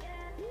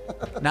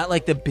 Not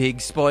like the big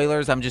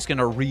spoilers. I'm just going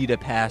to read a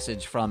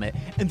passage from it.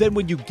 And then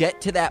when you get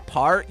to that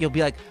part, you'll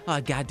be like,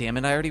 oh, God damn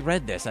it, I already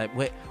read this.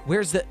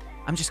 Where's the...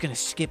 I'm just going to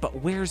skip it.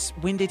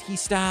 When did he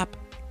stop?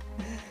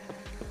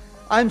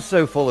 I'm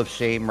so full of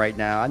shame right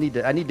now. I need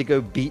to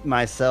go beat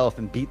myself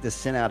and beat the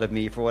sin out of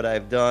me for what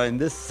I've done.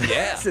 This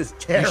is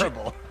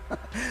terrible.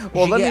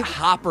 Well, let me get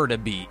Hopper to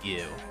beat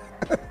you.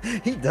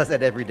 He does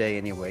that every day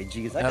anyway.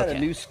 Jeez, I got a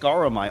new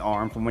scar on my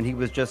arm from when he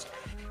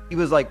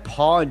was like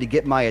pawing to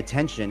get my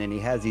attention, and he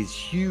has these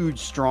huge,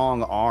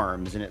 strong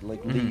arms, and it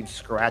leaves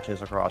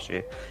scratches across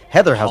you.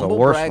 Heather has a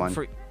worse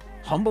one.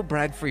 Humble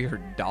brag for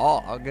your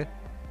dog.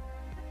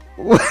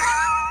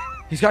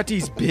 He's got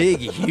these big,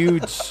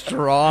 huge,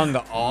 strong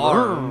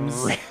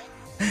arms.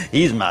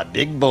 He's my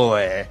big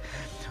boy.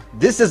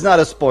 This is not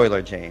a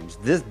spoiler, James.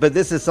 But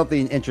this is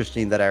something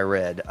interesting that I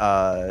read.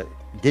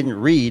 Didn't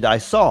read, I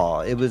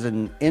saw. It was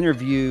an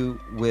interview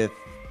with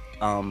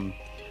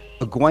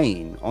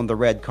Egwene on the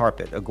red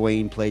carpet.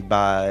 Egwene played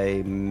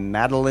by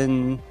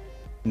Madeline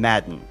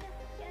Madden.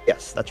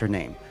 Yes, that's her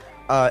name.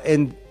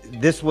 And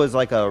this was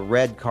like a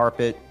red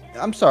carpet.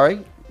 I'm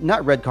sorry,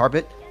 not red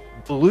carpet,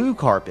 blue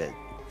carpet.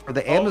 For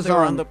the Amazon. They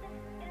were on the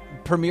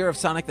premiere of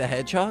Sonic the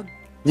Hedgehog?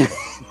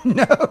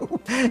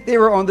 No, they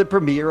were on the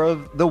premiere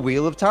of The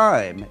Wheel of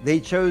Time. They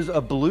chose a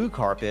blue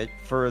carpet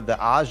for the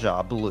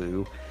Aja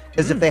blue,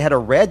 as if they had a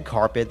red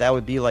carpet, that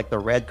would be like the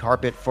red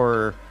carpet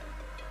for,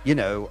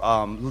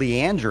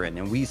 Leandrin,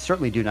 and we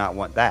certainly do not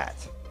want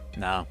that.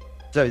 No.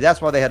 So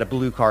that's why they had a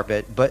blue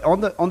carpet. But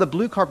on the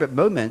blue carpet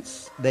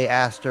moments, they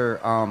asked her,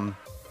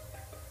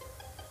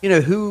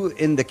 who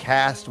in the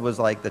cast was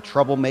like the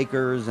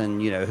troublemakers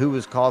and, who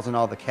was causing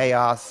all the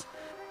chaos.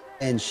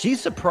 And she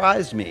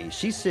surprised me.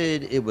 She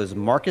said it was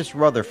Marcus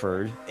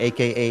Rutherford,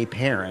 a.k.a.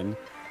 Perrin,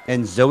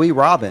 and Zoe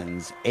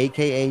Robbins,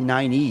 a.k.a.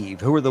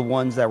 Nynaeve, who were the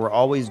ones that were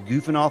always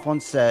goofing off on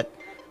set,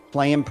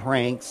 playing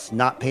pranks,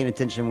 not paying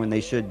attention when they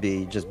should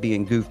be, just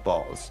being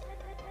goofballs.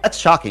 That's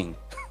shocking.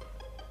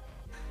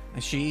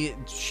 She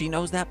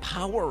knows that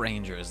Power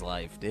Rangers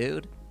life,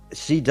 dude.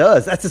 She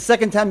does. That's the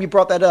second time you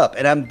brought that up,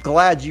 and I'm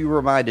glad you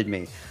reminded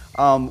me.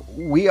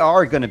 We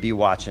are going to be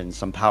watching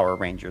some Power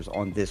Rangers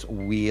on this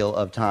Wheel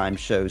of Time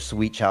show,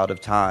 Sweet Child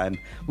of Time.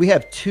 We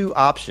have two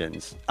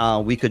options.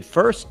 We could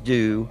first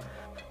do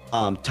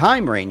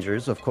Time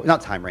Rangers, of course,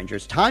 not Time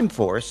Rangers, Time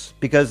Force,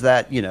 because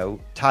that,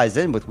 ties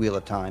in with Wheel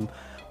of Time.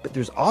 But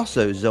there's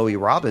also Zoe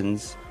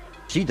Robbins.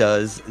 She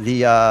does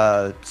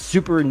the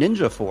Super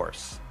Ninja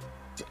Force.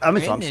 I'm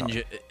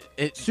sorry.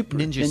 Super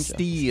Ninja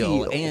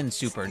Steel and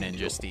Super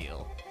Ninja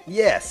Steel.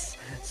 Yes.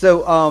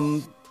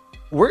 So,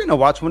 we're going to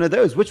watch one of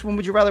those. Which one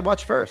would you rather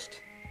watch first?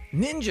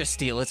 Ninja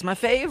Steel. It's my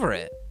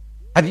favorite.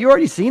 Have you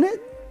already seen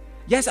it?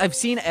 Yes, I've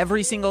seen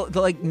every single,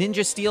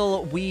 Ninja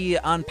Steel,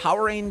 on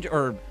Power Ranger,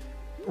 or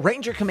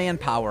Ranger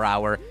Command Power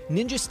Hour,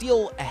 Ninja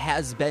Steel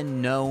has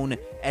been known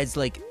as,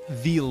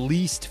 the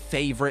least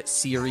favorite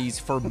series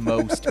for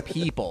most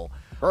people.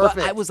 Perfect.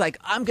 But I was like,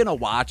 I'm going to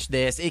watch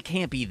this. It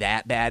can't be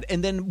that bad.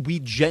 And then we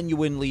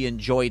genuinely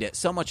enjoyed it,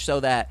 so much so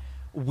that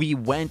we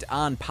went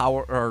on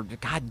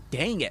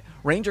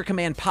Ranger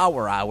Command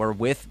Power Hour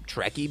with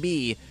Trekkie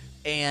B,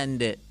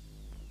 and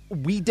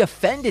we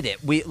defended it.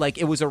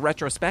 It was a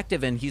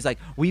retrospective, and he's like,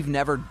 we've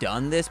never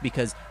done this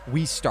because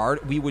we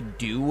would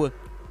do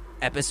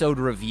episode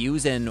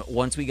reviews, and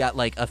once we got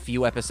a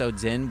few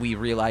episodes in, we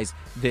realized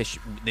this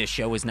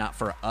show is not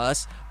for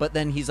us. But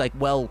then he's like,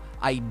 well,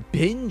 I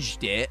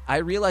binged it. I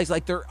realized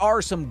there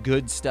are some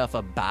good stuff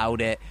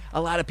about it.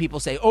 A lot of people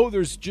say, oh,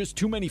 there's just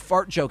too many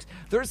fart jokes.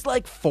 There's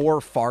 4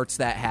 farts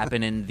that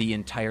happen in the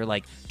entire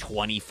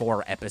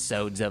 24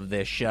 episodes of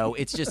this show.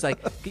 It's just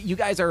you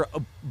guys are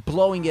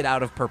blowing it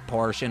out of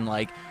proportion.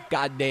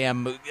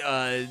 Goddamn,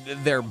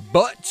 their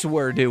butts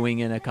were doing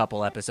in a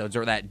couple episodes,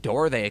 or that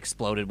door they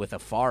exploded with a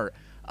fart.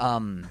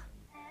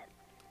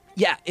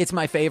 Yeah, it's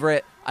my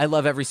favorite. I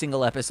love every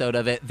single episode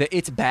of it.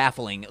 It's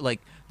baffling.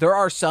 There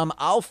are some,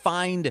 I'll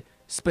find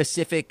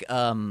specific,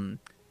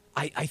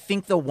 I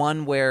think the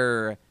one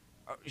where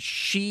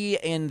she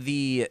and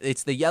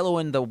it's the yellow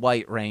and the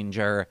white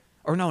ranger,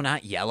 or no,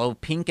 not yellow,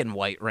 pink and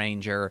white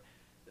ranger,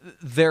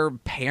 their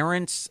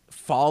parents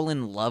fall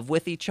in love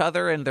with each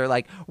other, and they're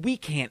like, we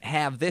can't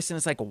have this. And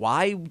it's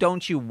why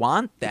don't you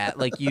want that?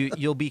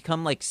 You'll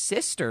become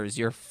sisters,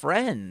 you're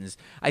friends.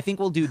 I think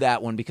we'll do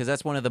that one because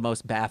that's one of the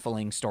most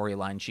baffling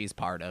storylines she's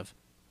part of.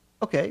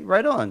 Okay,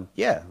 right on.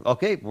 Yeah.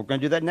 Okay, we're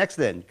going to do that next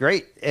then.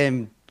 Great.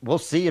 And we'll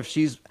see if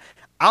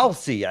I'll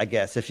see, I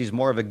guess, if she's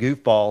more of a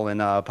goofball in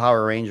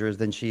Power Rangers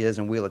than she is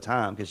in Wheel of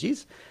Time, because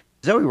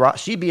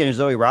she being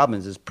Zoe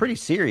Robbins is pretty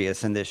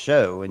serious in this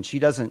show, and she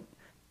doesn't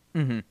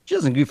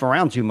goof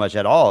around too much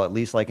at all, at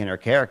least in her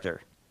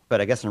character. But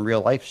I guess in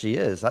real life she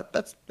is.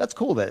 That's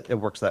cool that it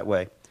works that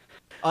way.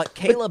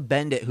 Caleb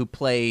Bendit, who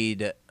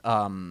played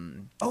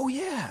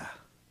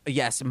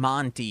yes,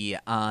 Monty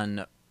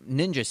on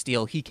Ninja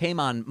Steel, he came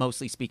on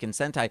Mostly Speaking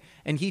Sentai,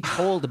 and he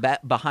told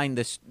behind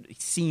the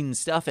scene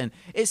stuff, and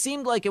it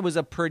seemed like it was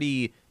a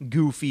pretty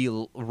goofy,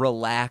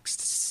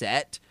 relaxed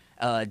set.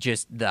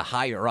 Just the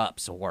higher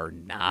ups were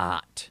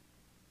not.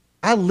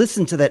 I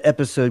listened to that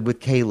episode with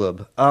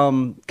Caleb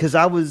because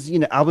I was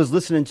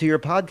listening to your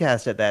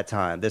podcast at that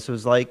time. This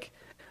was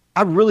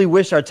I really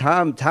wish our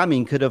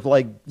timing could have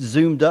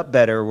zoomed up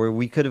better, where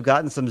we could have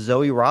gotten some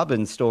Zoe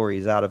Robbins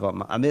stories out of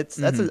them. I mean,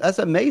 that's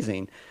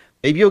amazing.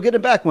 Maybe you'll get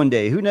it back one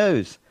day. Who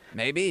knows?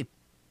 Maybe.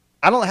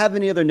 I don't have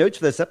any other notes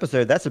for this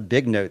episode. That's a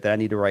big note that I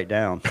need to write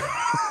down.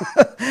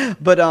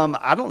 But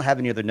I don't have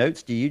any other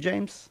notes. Do you,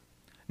 James?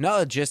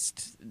 No,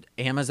 just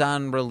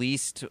Amazon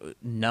released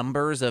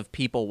numbers of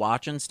people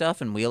watching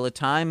stuff, and Wheel of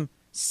Time,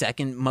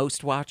 second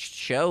most watched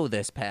show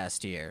this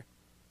past year.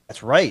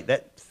 That's right.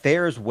 That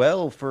fares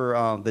well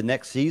for the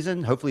next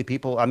season. Hopefully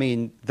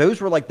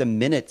those were the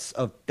minutes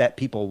of that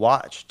people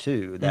watched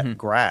too, that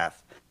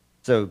graph.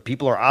 So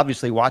people are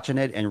obviously watching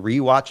it and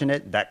rewatching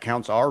it. That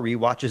counts our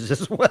rewatches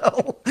as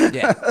well.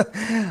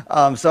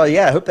 Yeah. So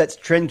yeah, I hope that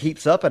trend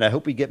keeps up, and I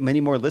hope we get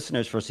many more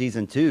listeners for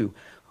season 2.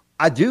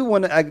 I do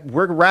want to,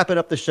 we're wrapping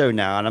up the show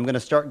now, and I'm going to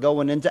start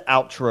going into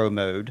outro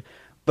mode.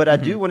 But I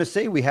do want to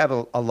say we have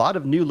a lot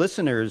of new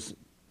listeners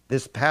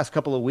this past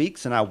couple of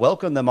weeks, and I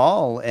welcome them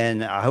all.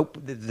 And I hope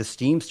the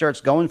steam starts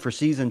going for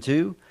season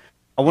 2.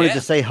 I wanted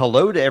to say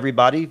hello to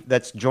everybody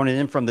that's joining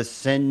in from the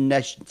Sin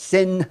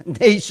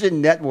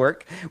Nation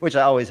Network, which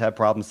I always have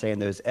problems saying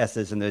those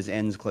S's and those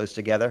N's close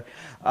together.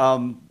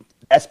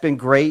 That's been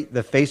great.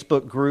 The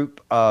Facebook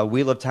group,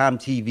 Wheel of Time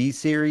TV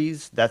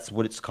series, that's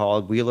what it's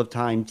called, Wheel of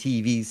Time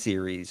TV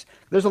series.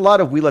 There's a lot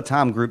of Wheel of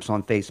Time groups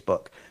on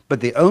Facebook,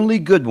 but the only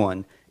good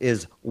one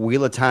is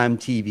Wheel of Time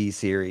TV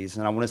series.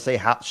 And I want to say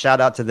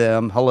shout out to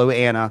them. Hello,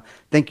 Anna.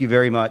 Thank you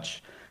very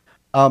much.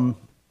 I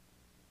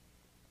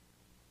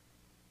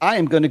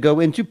am going to go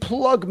into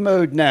plug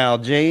mode now,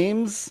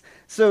 James.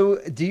 So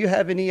do you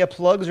have any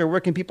plugs, or where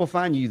can people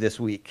find you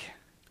this week?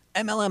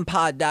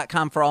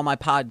 MLMpod.com for all my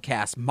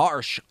podcasts,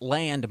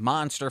 Marshland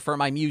Monster for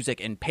my music,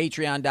 and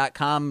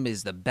Patreon.com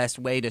is the best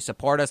way to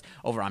support us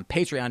over on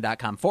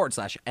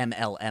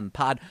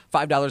Patreon.com/MLMpod.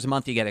 $5 a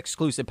month, you get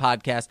exclusive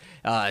podcasts.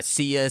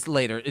 See us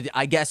later.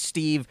 I guess,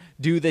 Steve,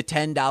 do the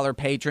 $10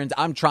 patrons.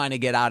 I'm trying to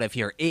get out of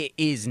here. It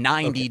is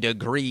 90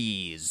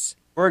 degrees.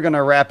 We're going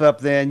to wrap up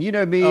then. You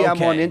know me, Okay.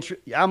 I'm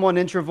on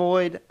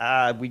Introvoid.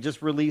 We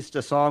just released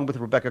a song with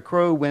Rebecca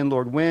Crow, Win,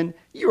 Lord, Win.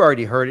 You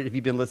already heard it if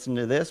you've been listening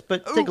to this,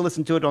 but take a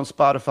listen to it on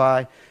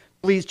Spotify.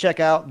 Please check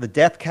out the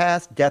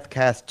Deathcast.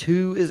 Deathcast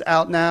 2 is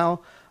out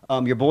now.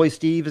 Your boy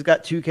Steve has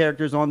got 2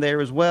 characters on there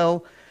as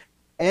well.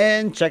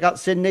 And check out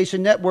Sin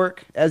Nation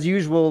Network. As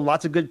usual,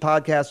 lots of good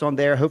podcasts on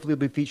there. Hopefully we'll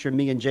be featuring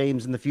me and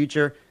James in the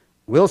future.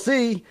 We'll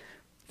see.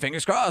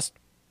 Fingers crossed.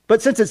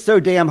 But since it's so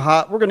damn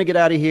hot, we're going to get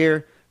out of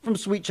here. From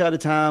Sweet Child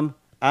of Time,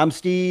 I'm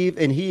Steve,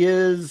 and he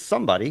is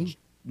somebody.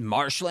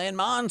 Marshland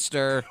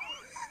Monster.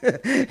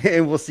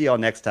 And we'll see y'all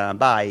next time.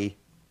 Bye.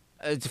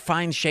 To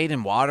find shade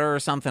and water or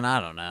something,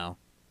 I don't know.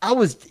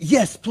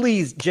 Yes,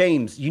 please,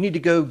 James, you need to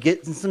go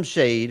get some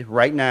shade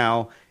right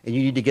now, and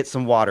you need to get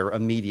some water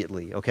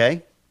immediately,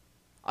 okay?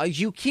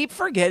 You keep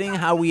forgetting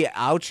how we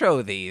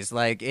outro these.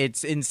 Like,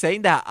 it's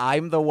insane that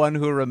I'm the one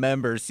who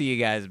remembers. See you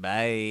guys.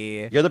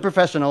 Bye. You're the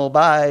professional.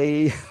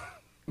 Bye.